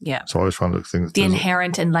system? Yeah. So I was trying to look at things. The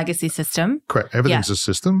inherent and legacy system. Correct. Everything's a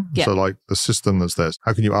system. Yeah. So like the system that's there,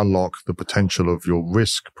 how can you unlock the potential of your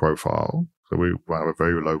risk profile? So we have a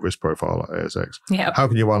very low risk profile at ASX. Yeah. How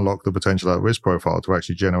can you unlock the potential of that risk profile to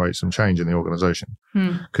actually generate some change in the organization?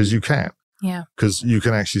 Because you can. Yeah. Because you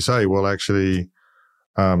can actually say, well, actually,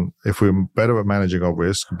 if we're better at managing our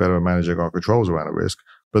risk, better at managing our controls around a risk,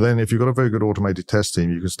 but then if you've got a very good automated test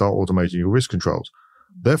team, you can start automating your risk controls.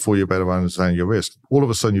 Therefore, you're better at understanding your risk. All of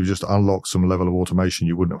a sudden, you've just unlocked some level of automation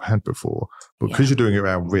you wouldn't have had before. But because you're doing it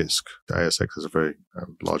around risk, the ASX has a very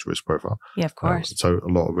large risk profile. Yeah, of course. So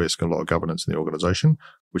a lot of risk and a lot of governance in the organization,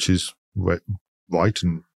 which is right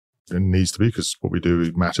and needs to be, because what we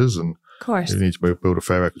do matters, and of course, you need to build a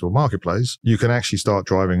fair, equitable marketplace. You can actually start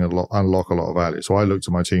driving unlock a lot of value. So I looked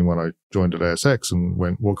at my team when I joined at ASX and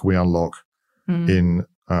went, what can we unlock in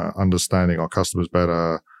understanding our customers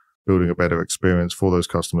better, building a better experience for those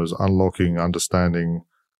customers, unlocking understanding,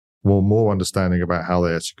 more understanding about how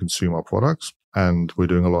they actually consume our products. And we're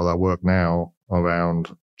doing a lot of that work now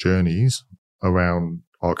around journeys, around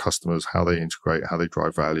our customers, how they integrate, how they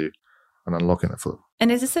drive value, and unlocking it for them.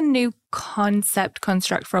 And is this a new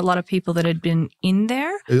construct for a lot of people that had been in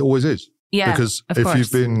there? It always is. Yeah, because of if course.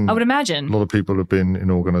 you've been, I would imagine. A lot of people have been in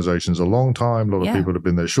organizations a long time. A lot of people have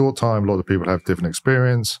been there a short time. A lot of people have different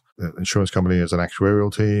experience. The insurance company has an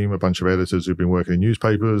actuarial team, a bunch of editors who've been working in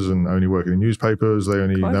newspapers and only working in newspapers. They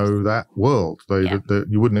only know that world.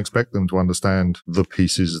 You wouldn't expect them to understand the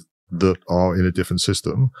pieces that are in a different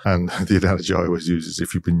system. And the analogy I always use is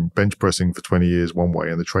if you've been bench pressing for 20 years one way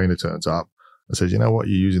and the trainer turns up and says, you know what,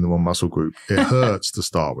 you're using the wrong muscle group. It hurts to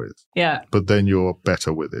start with. Yeah. But then you're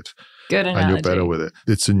better with it. Good analogy. And you're better with it.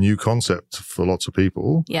 It's a new concept for lots of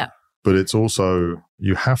people. Yeah. But it's also,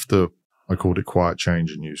 you have to, I called it quiet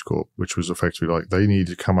change in News Corp, which was effectively like they need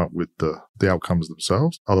to come up with the outcomes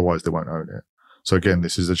themselves. Otherwise, they won't own it. So again,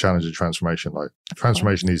 this is the challenge of transformation. Like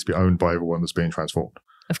transformation needs to be owned by everyone that's being transformed.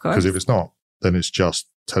 Of course. Because if it's not, then it's just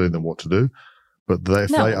telling them what to do. But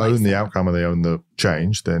if they own the outcome and they own the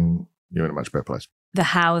change, then you're in a much better place. The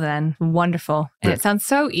how then, wonderful. And it sounds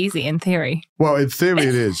so easy in theory. Well, in theory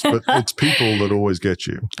it is, but it's people that always get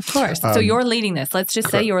you. Of course. So you're leading this. Let's just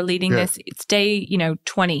say you're leading this. It's day,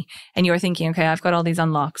 20, and you're thinking, okay, I've got all these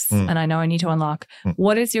unlocks and I know I need to unlock.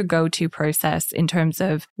 What is your go-to process in terms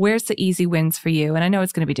of where's the easy wins for you? And I know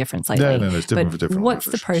it's going to be different slightly. No, it's different for different what's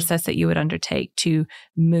the process that you would undertake to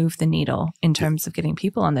move the needle in terms of getting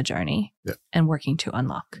people on the journey and working to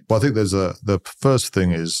unlock? Well, I think there's the first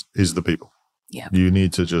thing is the people. Yeah. You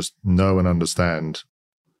need to just know and understand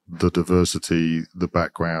the diversity, the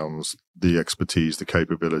backgrounds, the expertise, the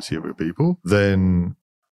capability of your people. Then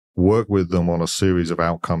work with them on a series of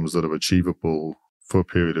outcomes that are achievable for a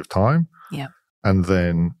period of time. Yeah. And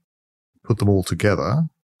then put them all together,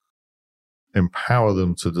 empower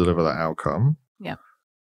them to deliver that outcome. Yeah.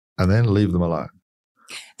 And then leave them alone.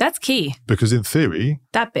 That's key. Because in theory,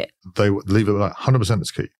 that bit, they would leave it alone. 100%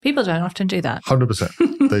 is key. People don't often do that.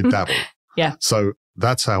 100%. They dabble. Yeah. So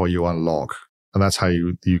that's how you unlock, and that's how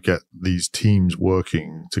you get these teams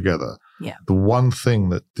working together. Yeah. The one thing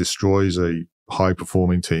that destroys a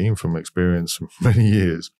high-performing team from experience from many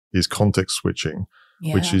years is context switching,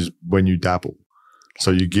 which is when you dabble.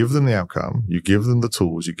 So you give them the outcome, you give them the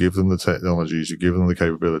tools, you give them the technologies, you give them the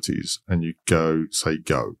capabilities, and you say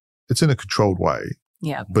go. It's in a controlled way,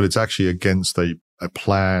 but it's actually against a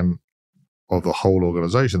plan of the whole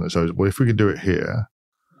organization that shows, well, if we can do it here,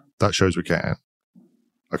 that shows we can.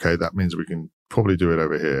 Okay, that means we can probably do it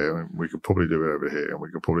over here, and we could probably do it over here, and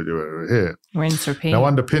we could probably do it over here. Rinse, repeat. Now,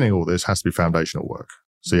 underpinning all this has to be foundational work.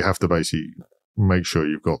 So you have to basically make sure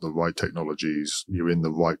you've got the right technologies, you're in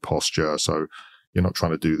the right posture. So you're not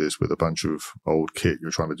trying to do this with a bunch of old kit.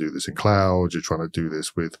 You're trying to do this in cloud. You're trying to do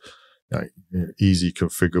this with easy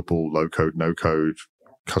configurable, low code, no code,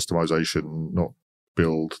 customization, not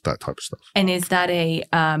build, that type of stuff. And is that a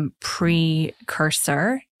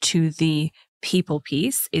precursor to the people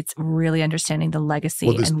piece? It's really understanding the legacy.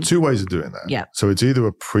 Well, there's two ways of doing that. Yeah. So it's either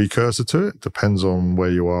a precursor to it, depends on where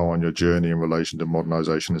you are on your journey in relation to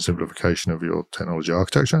modernization and simplification of your technology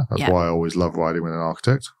architecture. That's why I always love writing with an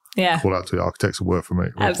architect. Yeah. Call out to the architects who work for me.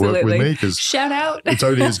 Absolutely. Work with me, because shout out. It's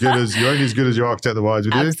only as good as your architect that rides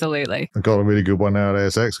with you. Absolutely. I've got a really good one now at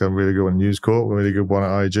ASX, got a really good one at News Corp, a really good one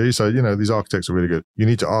at IG. So, these architects are really good. You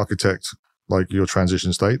need to architect like your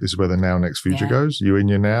transition state. This is where the now, next, future goes. You're in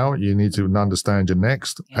your now. You need to understand your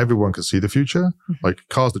next. Yeah. Everyone can see the future. Like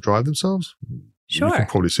cars that drive themselves. Sure. You can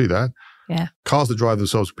probably see that. Yeah. Cars that drive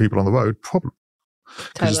themselves with people on the road, problem.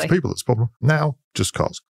 Because it's the people that's the problem. Now, just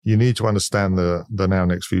cars. You need to understand the now,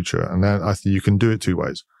 next, future. And then I think you can do it two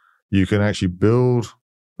ways. You can actually build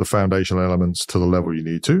the foundational elements to the level you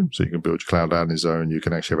need to. So you can build your cloud landing zone. You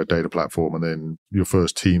can actually have a data platform, and then your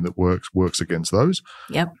first team that works against those.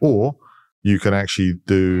 Yep. Or you can actually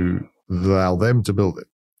allow them to build it.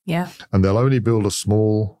 Yeah. And they'll only build a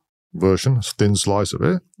small version, a thin slice of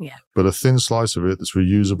it. Yeah. But a thin slice of it that's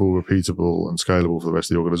reusable, repeatable, and scalable for the rest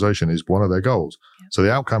of the organization is one of their goals. Yeah. So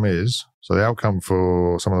the outcome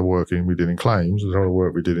for some of the work we did in claims, and some of the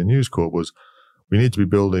work we did in News Corp was we need to be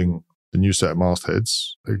building the new set of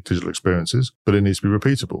mastheads, digital experiences, but it needs to be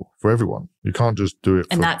repeatable for everyone. You can't just do it.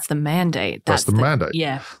 And that's the mandate. That's the mandate.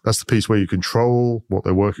 Yeah. That's the piece where you control what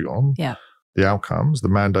they're working on. Yeah. The outcomes. The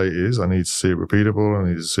mandate is I need to see it repeatable. I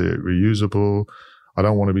need to see it reusable. I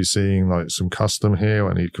don't want to be seeing like some custom here.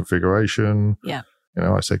 I need configuration. Yeah.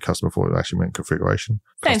 I said custom before, it actually meant configuration.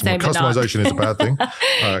 Customization is a bad thing.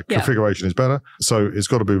 Configuration is better. So it's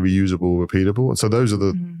got to be reusable, repeatable. And so those are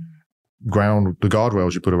the the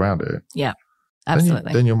guardrails you put around it. Yeah,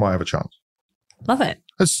 absolutely. Then you might have a chance. Love it.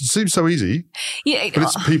 It seems so easy. Yeah. But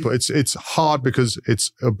it's people. It's hard because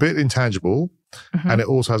it's a bit intangible and it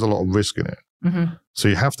also has a lot of risk in it. Mm-hmm. So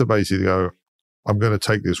you have to basically go, I'm going to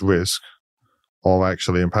take this risk of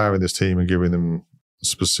actually empowering this team and giving them a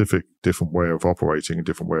specific different way of operating, a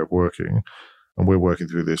different way of working. And we're working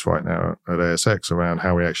through this right now at ASX around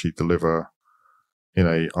how we actually deliver in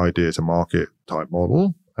a idea to market type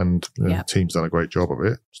model. And the team's done a great job of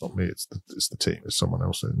it. It's not me, it's the team. It's someone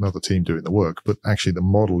else, another team doing the work. But actually the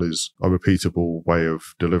model is a repeatable way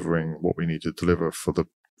of delivering what we need to deliver for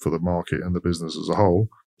the market and the business as a whole.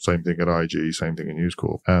 Same thing at IG, same thing in News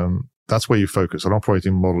Corp. That's where you focus. An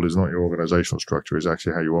operating model is not your organizational structure, it's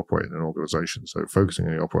actually how you operate in an organization. So focusing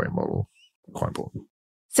on the operating model, quite important.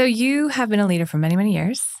 So you have been a leader for many, many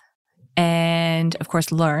years and of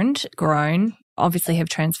course learned, grown, obviously have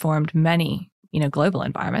transformed many, global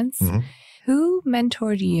environments. Mm-hmm. Who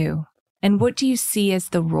mentored you and what do you see as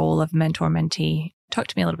the role of mentor-mentee? Talk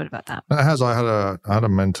to me a little bit about that. I had a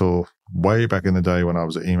mentor way back in the day when I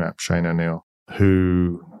was at EMAP, Shane O'Neill,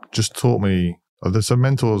 who just taught me. There's some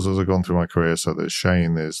mentors as I've gone through my career. So there's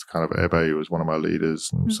Shane, there's kind of Ebe, who was one of my leaders,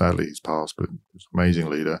 and sadly he's passed, but he's an amazing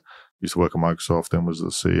leader. Used to work at Microsoft, then was the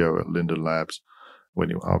CEO at Linden Labs.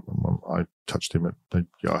 I touched him at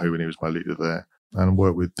Yahoo when he was my leader there, and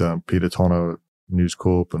worked with Peter Tonno at News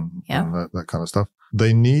Corp and that kind of stuff.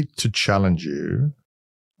 They need to challenge you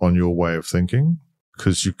on your way of thinking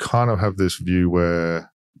because you kind of have this view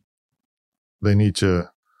where they need to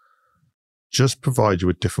just provide you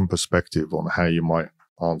a different perspective on how you might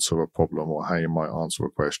answer a problem or how you might answer a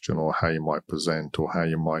question or how you might present or how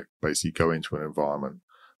you might basically go into an environment.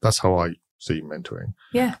 That's how I see mentoring.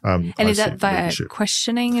 Yeah. And is that via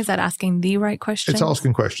questioning? Is that asking the right questions? It's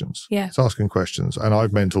asking questions. Yeah. It's asking questions. And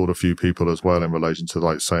I've mentored a few people as well in relation to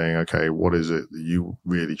like saying, okay, what is it that you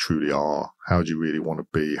really truly are? How do you really want to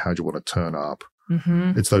be? How do you want to turn up?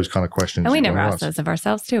 Mm-hmm. It's those kind of questions. And we never ask those of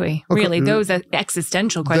ourselves, do we? Okay. Really, those are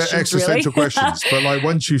existential questions. They're existential questions. But like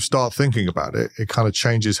once you start thinking about it, it kind of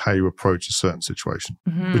changes how you approach a certain situation,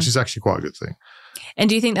 which is actually quite a good thing. And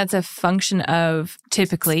do you think that's a function of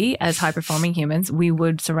typically, as high-performing humans, we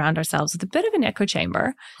would surround ourselves with a bit of an echo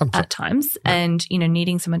chamber at times and,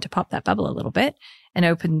 needing someone to pop that bubble a little bit and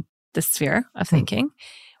open the sphere of thinking.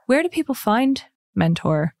 Where do people find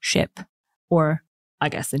mentorship or, I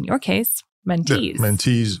guess in your case, mentees? Yeah,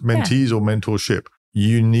 mentees or mentorship.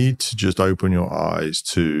 You need to just open your eyes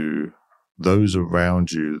to those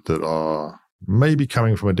around you that are maybe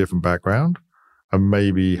coming from a different background and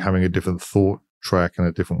maybe having a different thought track and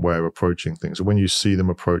a different way of approaching things. So when you see them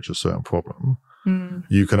approach a certain problem,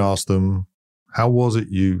 you can ask them, how was it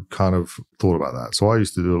you kind of thought about that? So I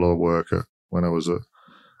used to do a lot of work when I was at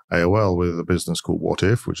AOL with a business called What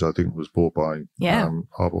If, which I think was bought by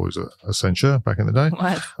our boys at Accenture back in the day.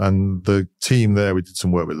 What? And the team there, we did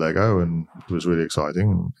some work with Lego and it was really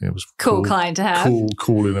exciting. It was cool client to have.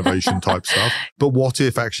 Cool innovation type stuff. But What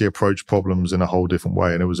If actually approached problems in a whole different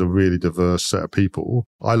way. And it was a really diverse set of people.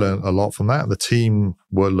 I learned a lot from that. The team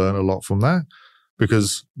learned a lot from that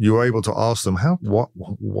because you were able to ask them, how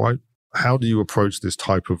do you approach this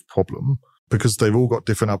type of problem? Because they've all got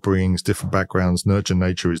different upbringings, different backgrounds, nurture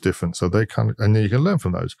nature is different. So they and you can learn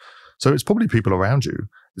from those. So it's probably people around you.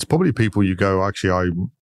 It's probably people you go, actually, I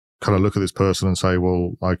kind of look at this person and say,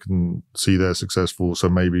 well, I can see they're successful. So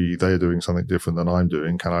maybe they're doing something different than I'm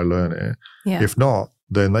doing. Can I learn it? Yeah. If not,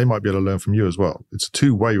 then they might be able to learn from you as well. It's a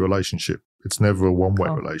two-way relationship. It's never a one-way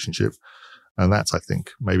relationship. And that's, I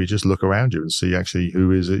think, maybe just look around you and see actually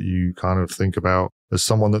who is it you kind of think about as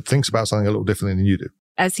someone that thinks about something a little differently than you do.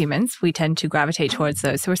 As humans, we tend to gravitate towards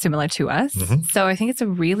those who are similar to us. Mm-hmm. So I think it's a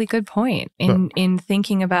really good point in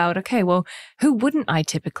thinking about, okay, well, who wouldn't I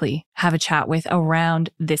typically have a chat with around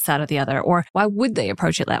this, that, or the other? Or why would they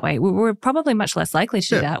approach it that way? We're probably much less likely to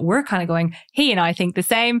do that. We're kind of going, he and I think the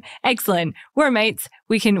same. Excellent. We're mates.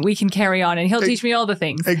 We can carry on and he'll teach me all the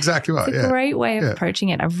things. Exactly right. It's a great way of approaching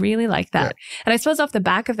it. I really like that. Yeah. And I suppose off the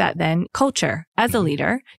back of that then, culture as a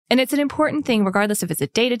leader. And it's an important thing regardless if it's a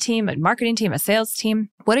data team, a marketing team, a sales team.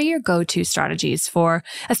 What are your go-to strategies for,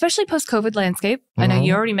 especially post-COVID landscape? I know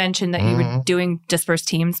you already mentioned that you were doing dispersed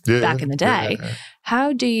teams back in the day.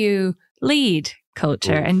 How do you lead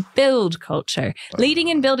culture and build culture? Leading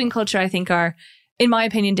and building culture, I think, are, in my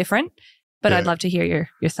opinion, different. But I'd love to hear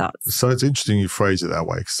your thoughts. So it's interesting you phrase it that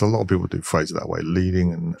way because a lot of people do phrase it that way,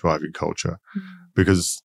 leading and driving culture,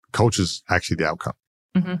 because culture is actually the outcome.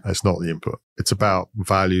 Mm-hmm. It's not the input. It's about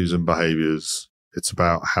values and behaviors. It's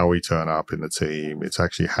about how we turn up in the team. It's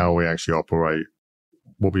actually how we actually operate,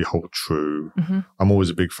 what we hold true. Mm-hmm. I'm always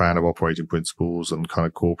a big fan of operating principles and kind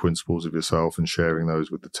of core principles of yourself and sharing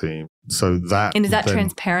those with the team. So that. And is that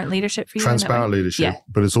transparent leadership for you? Transparent leadership. Yeah.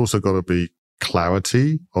 But it's also got to be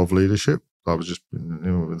clarity of leadership. I was just,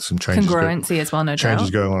 with some changes. Congruency as well, no doubt. Changes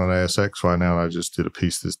going on at ASX right now. And I just did a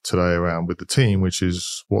piece today around with the team, which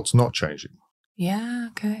is what's not changing. Yeah,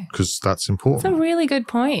 okay. Because that's important. That's a really good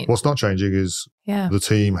point. What's not changing is the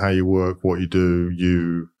team, how you work, what you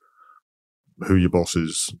do, who your boss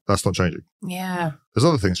is. That's not changing. Yeah. There's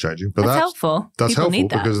other things changing, but that's helpful. That's People helpful need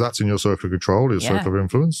that. because that's in your circle of control, your circle of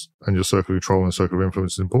influence, and your circle of control and circle of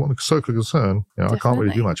influence is important. The circle of concern, I can't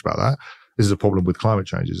really do much about that. This is a problem with climate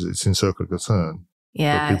change. It's in circle of concern.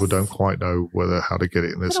 Yeah. People don't quite know how to get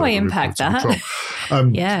it in their circle of influence and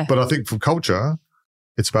control. But I think from culture,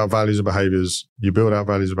 it's about values and behaviors. You build out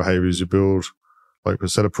values and behaviors. You build like a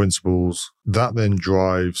set of principles that then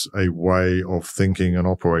drives a way of thinking and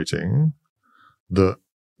operating that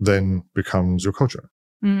then becomes your culture.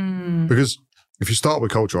 Because if you start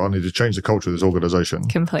with culture, I need to change the culture of this organization.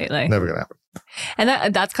 Completely. Never going to happen.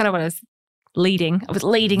 And that's kind of what I was leading. I was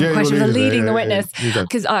leading the question. I was leading the witness.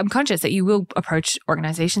 Because I'm conscious that you will approach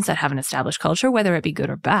organizations that have an established culture, whether it be good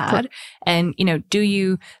or bad. Correct. And, do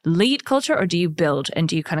you lead culture or do you build? And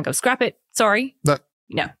do you kind of go, scrap it? Sorry. No.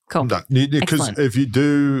 Cool. No. Because if you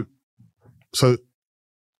do, so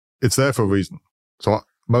it's there for a reason. So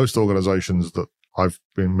most organizations that I've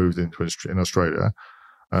been moved into in Australia,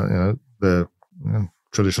 they're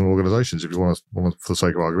traditional organizations, if you want to, for the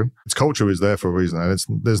sake of argument. Its culture is there for a reason, and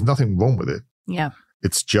there's nothing wrong with it. Yeah.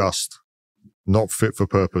 It's just not fit for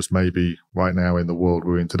purpose maybe right now in the world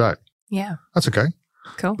we're in today. Yeah. That's okay.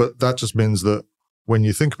 Cool. But that just means that when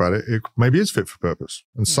you think about it, it maybe is fit for purpose.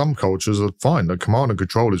 And some cultures are fine. The command and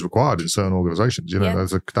control is required in certain organizations.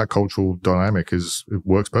 That cultural dynamic it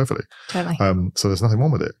works perfectly. Totally. So there's nothing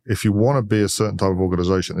wrong with it. If you want to be a certain type of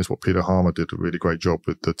organization, this is what Peter Harmer did a really great job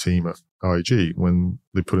with the team at IAG when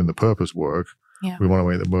they put in the purpose work. Yeah. We want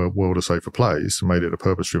to make the world a safer place, made it a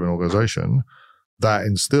purpose-driven organization. That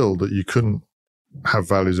instilled that you couldn't have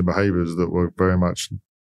values and behaviors that were very much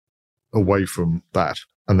away from that.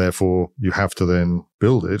 And therefore, you have to then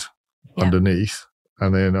build it underneath,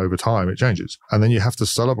 and then over time it changes. And then you have to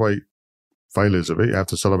celebrate failures of it. You have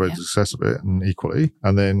to celebrate the success of it, and equally.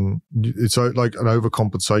 And then it's like an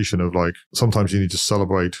overcompensation of like, sometimes you need to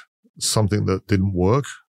celebrate something that didn't work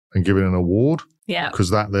and give it an award. Yeah.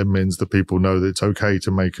 Because that then means that people know that it's okay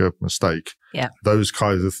to make a mistake. Yeah. Those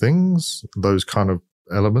kinds of things, those kind of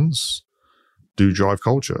elements do drive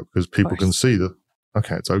culture, because people can see that,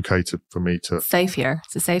 okay, it's okay for me to... Safe here.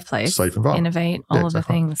 It's a safe place. Safe environment. Innovate, all of the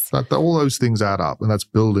things. All those things add up, and that's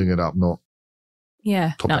building it up, not...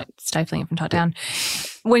 Yeah, not stifling it from top down.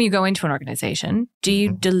 When you go into an organization, do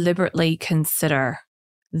you deliberately consider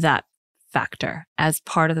that factor as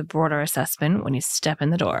part of the broader assessment when you step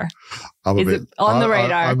in the door? Is it on the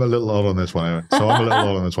radar? I'm a little odd on this one, anyway. So I'm a little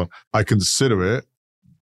odd on this one. I consider it.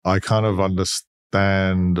 I kind of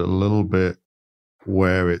understand a little bit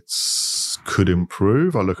where it's could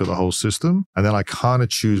improve. I look at the whole system, and then I kind of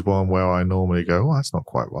choose one where I normally go, well, that's not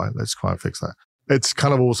quite right. Let's try and fix that. It's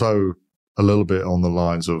kind of also a little bit on the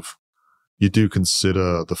lines of, you do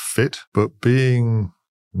consider the fit, but being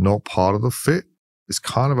not part of the fit is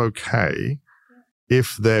kind of okay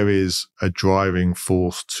if there is a driving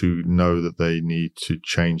force to know that they need to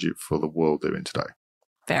change it for the world they're in today.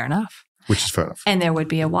 Fair enough. Which is fair enough. And there would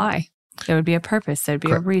be a why. There would be a purpose. There'd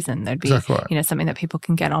be a reason. There'd be, something that people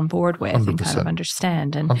can get on board with 100%. And kind of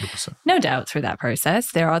understand. And 100%. No doubt through that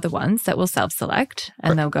process, there are the ones that will self-select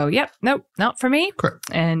and they'll go, yep, nope, not for me. Correct.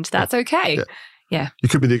 And that's okay. Yeah. You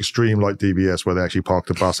could be the extreme like DBS where they actually park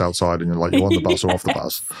the bus outside and you're like, you're on the bus or off the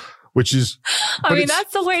bus. Which is... I mean,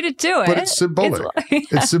 that's the way to do it. But it's symbolic.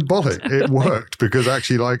 It's symbolic. It worked because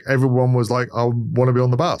actually, like, everyone was like, I want to be on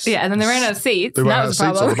the bus. Yeah, and then they ran out of seats. They ran out of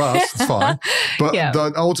seats on the bus. It's fine. But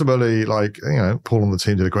ultimately, like, Paul and the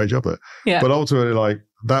team did a great job there. Yeah. But ultimately, like,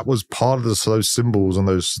 that was part of those symbols and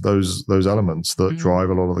those elements that drive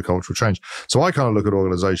a lot of the cultural change. So I kind of look at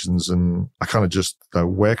organizations and I kind of just know,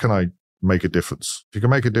 where can I make a difference? If you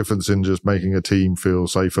can make a difference in just making a team feel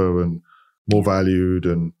safer and more valued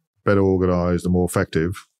and better organized and more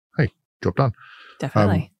effective, hey, job done.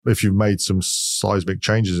 Definitely. If you've made some seismic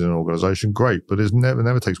changes in an organization, great. But it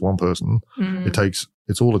never takes one person.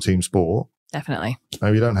 It's all a team sport. Definitely.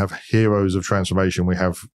 Now, we don't have heroes of transformation. We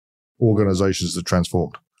have organizations that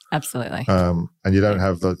transformed. Absolutely. And you don't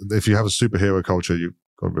have if you have a superhero culture, you've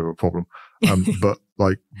got a bit of a problem. But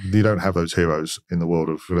like, you don't have those heroes in the world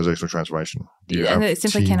of organizational transformation. You have it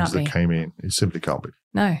simply teams cannot that be. Came in. It simply can't be.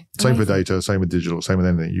 No. Same with data, same with digital, same with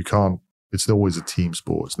anything. You can't, it's always a team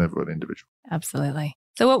sport. It's never an individual. Absolutely.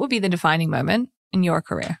 So what would be the defining moment in your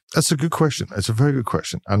career? That's a good question. It's a very good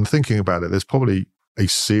question. And thinking about it, there's probably a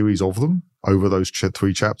series of them over those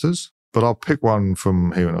 3 chapters, but I'll pick one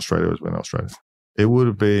from here in Australia as we're in Australia. It would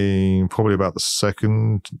have been probably about the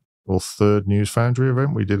 2nd or 3rd News Foundry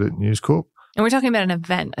event we did at News Corp. And we're talking about an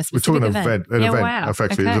event, a We're specific talking event. an event, Wow.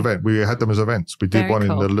 effectively. Okay. It was an event. We had them as events. We did Very one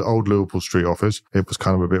cool. in the old Liverpool Street office. It was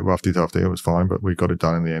kind of a bit roughy-tufty. It was fine, but we got it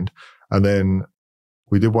done in the end. And then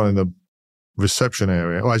we did one in the reception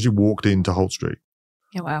area, as you walked into Holt Street.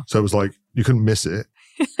 Yeah, wow. So it was like, you couldn't miss it.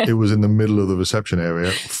 It was in the middle of the reception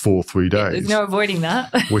area for 3 days. There's no avoiding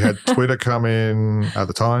that. We had Twitter come in at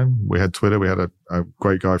the time. We had Twitter. We had a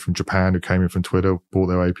great guy from Japan who came in from Twitter, brought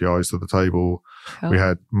their APIs to the table. Cool. We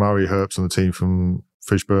had Murray Herbst and the team from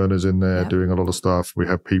Fish Burners in there Yep. doing a lot of stuff. We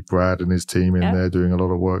had Pete Brad and his team in Yep. there doing a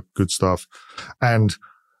lot of work, good stuff. And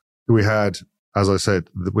we had, as I said,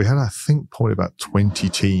 we had, I think, probably about 20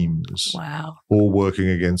 teams Wow. all working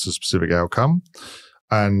against a specific outcome.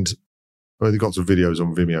 And they got some videos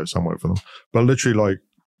on Vimeo somewhere for them. But literally, like,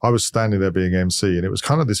 I was standing there being MC, and it was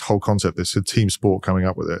kind of this whole concept, this team sport coming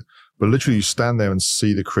up with it. But literally, you stand there and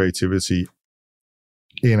see the creativity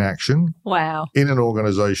in action Wow. in an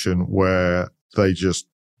organization where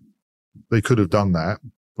they could have done that,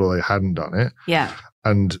 but they hadn't done it. Yeah.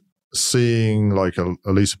 And seeing like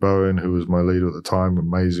Elisa Bowen, who was my leader at the time,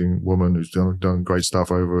 amazing woman who's done great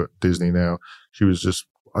stuff over at Disney now. She was just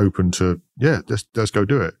open to, let's go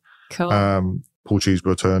do it. Cool. Paul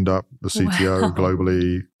Cheeseborough turned up, the CTO Wow.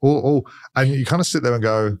 globally, all, and you kind of sit there and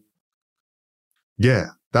go, yeah,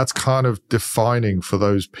 that's kind of defining for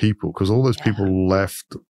those people, because all those people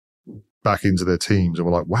left back into their teams and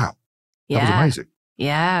were like, wow, that was amazing.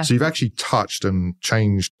 Yeah. So you've actually touched and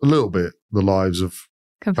changed a little bit the lives of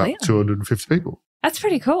Completely. about 250 people, That's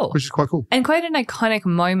pretty cool. which is quite cool. And quite an iconic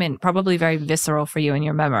moment, probably very visceral for you in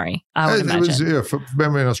your memory, I would It imagine. was, for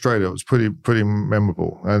memory in Australia, it was pretty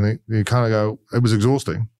memorable. And you kind of go, it was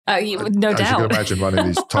exhausting. No as doubt. you can imagine running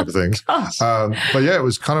these type of things. Gosh. But yeah, it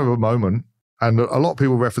was kind of a moment. And a lot of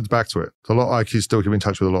people reference back to it. A lot, I can still keep in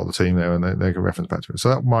touch with a lot of the team there, and they can reference back to it. So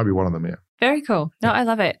that might be one of them, yeah. Very cool. No, I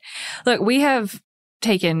love it. Look, we have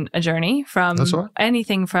taken a journey from That's all right.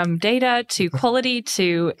 anything from data to quality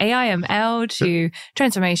to AI ML to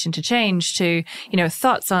transformation to change to,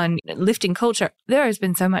 thoughts on lifting culture. There has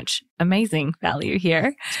been so much amazing value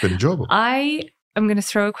here. It's been enjoyable. I am going to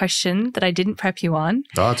throw a question that I didn't prep you on.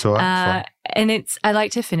 That's all right. And I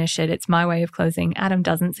like to finish it. It's my way of closing. Adam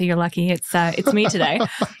doesn't, so you're lucky. It's me today.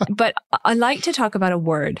 But I like to talk about a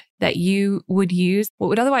word that you would use, what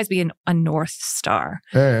would otherwise be a North Star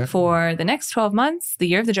Yeah. for the next 12 months, the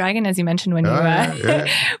year of the dragon, as you mentioned when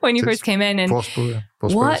when you first came in. And Prosperity.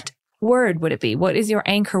 what word would it be? What is your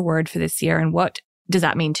anchor word for this year, and what does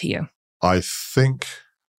that mean to you? I think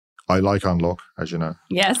I like unlock, as you know.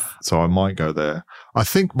 Yes. So I might go there. I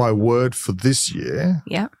think my word for this year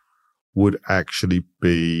Yeah. would actually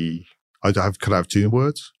be, could I have 2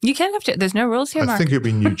 words? You can have to. There's no rules here, I Mark. think it'd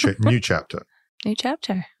be new chapter. New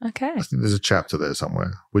chapter. Okay. I think there's a chapter there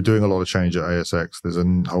somewhere. We're doing a lot of change at ASX. There's a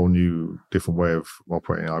whole new, different way of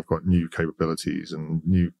operating. I've got new capabilities and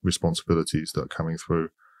new responsibilities that are coming through.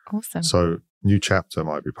 Awesome. So new chapter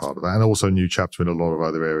might be part of that. And also new chapter in a lot of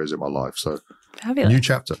other areas in my life. So Fabulous. new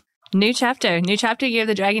chapter. New chapter, Year of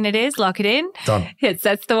the Dragon it is. Lock it in. Done.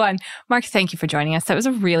 That's the one. Mark, thank you for joining us. That was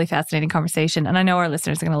a really fascinating conversation, and I know our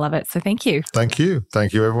listeners are going to love it. So thank you. Thank you.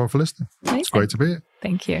 Thank you everyone for listening. Amazing. It's great to be here.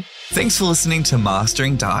 Thank you. Thanks for listening to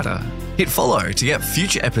Mastering Data. Hit follow to get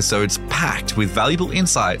future episodes packed with valuable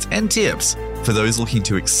insights and tips for those looking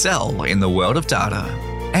to excel in the world of data.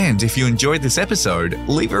 And if you enjoyed this episode,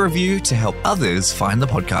 leave a review to help others find the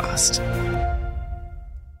podcast.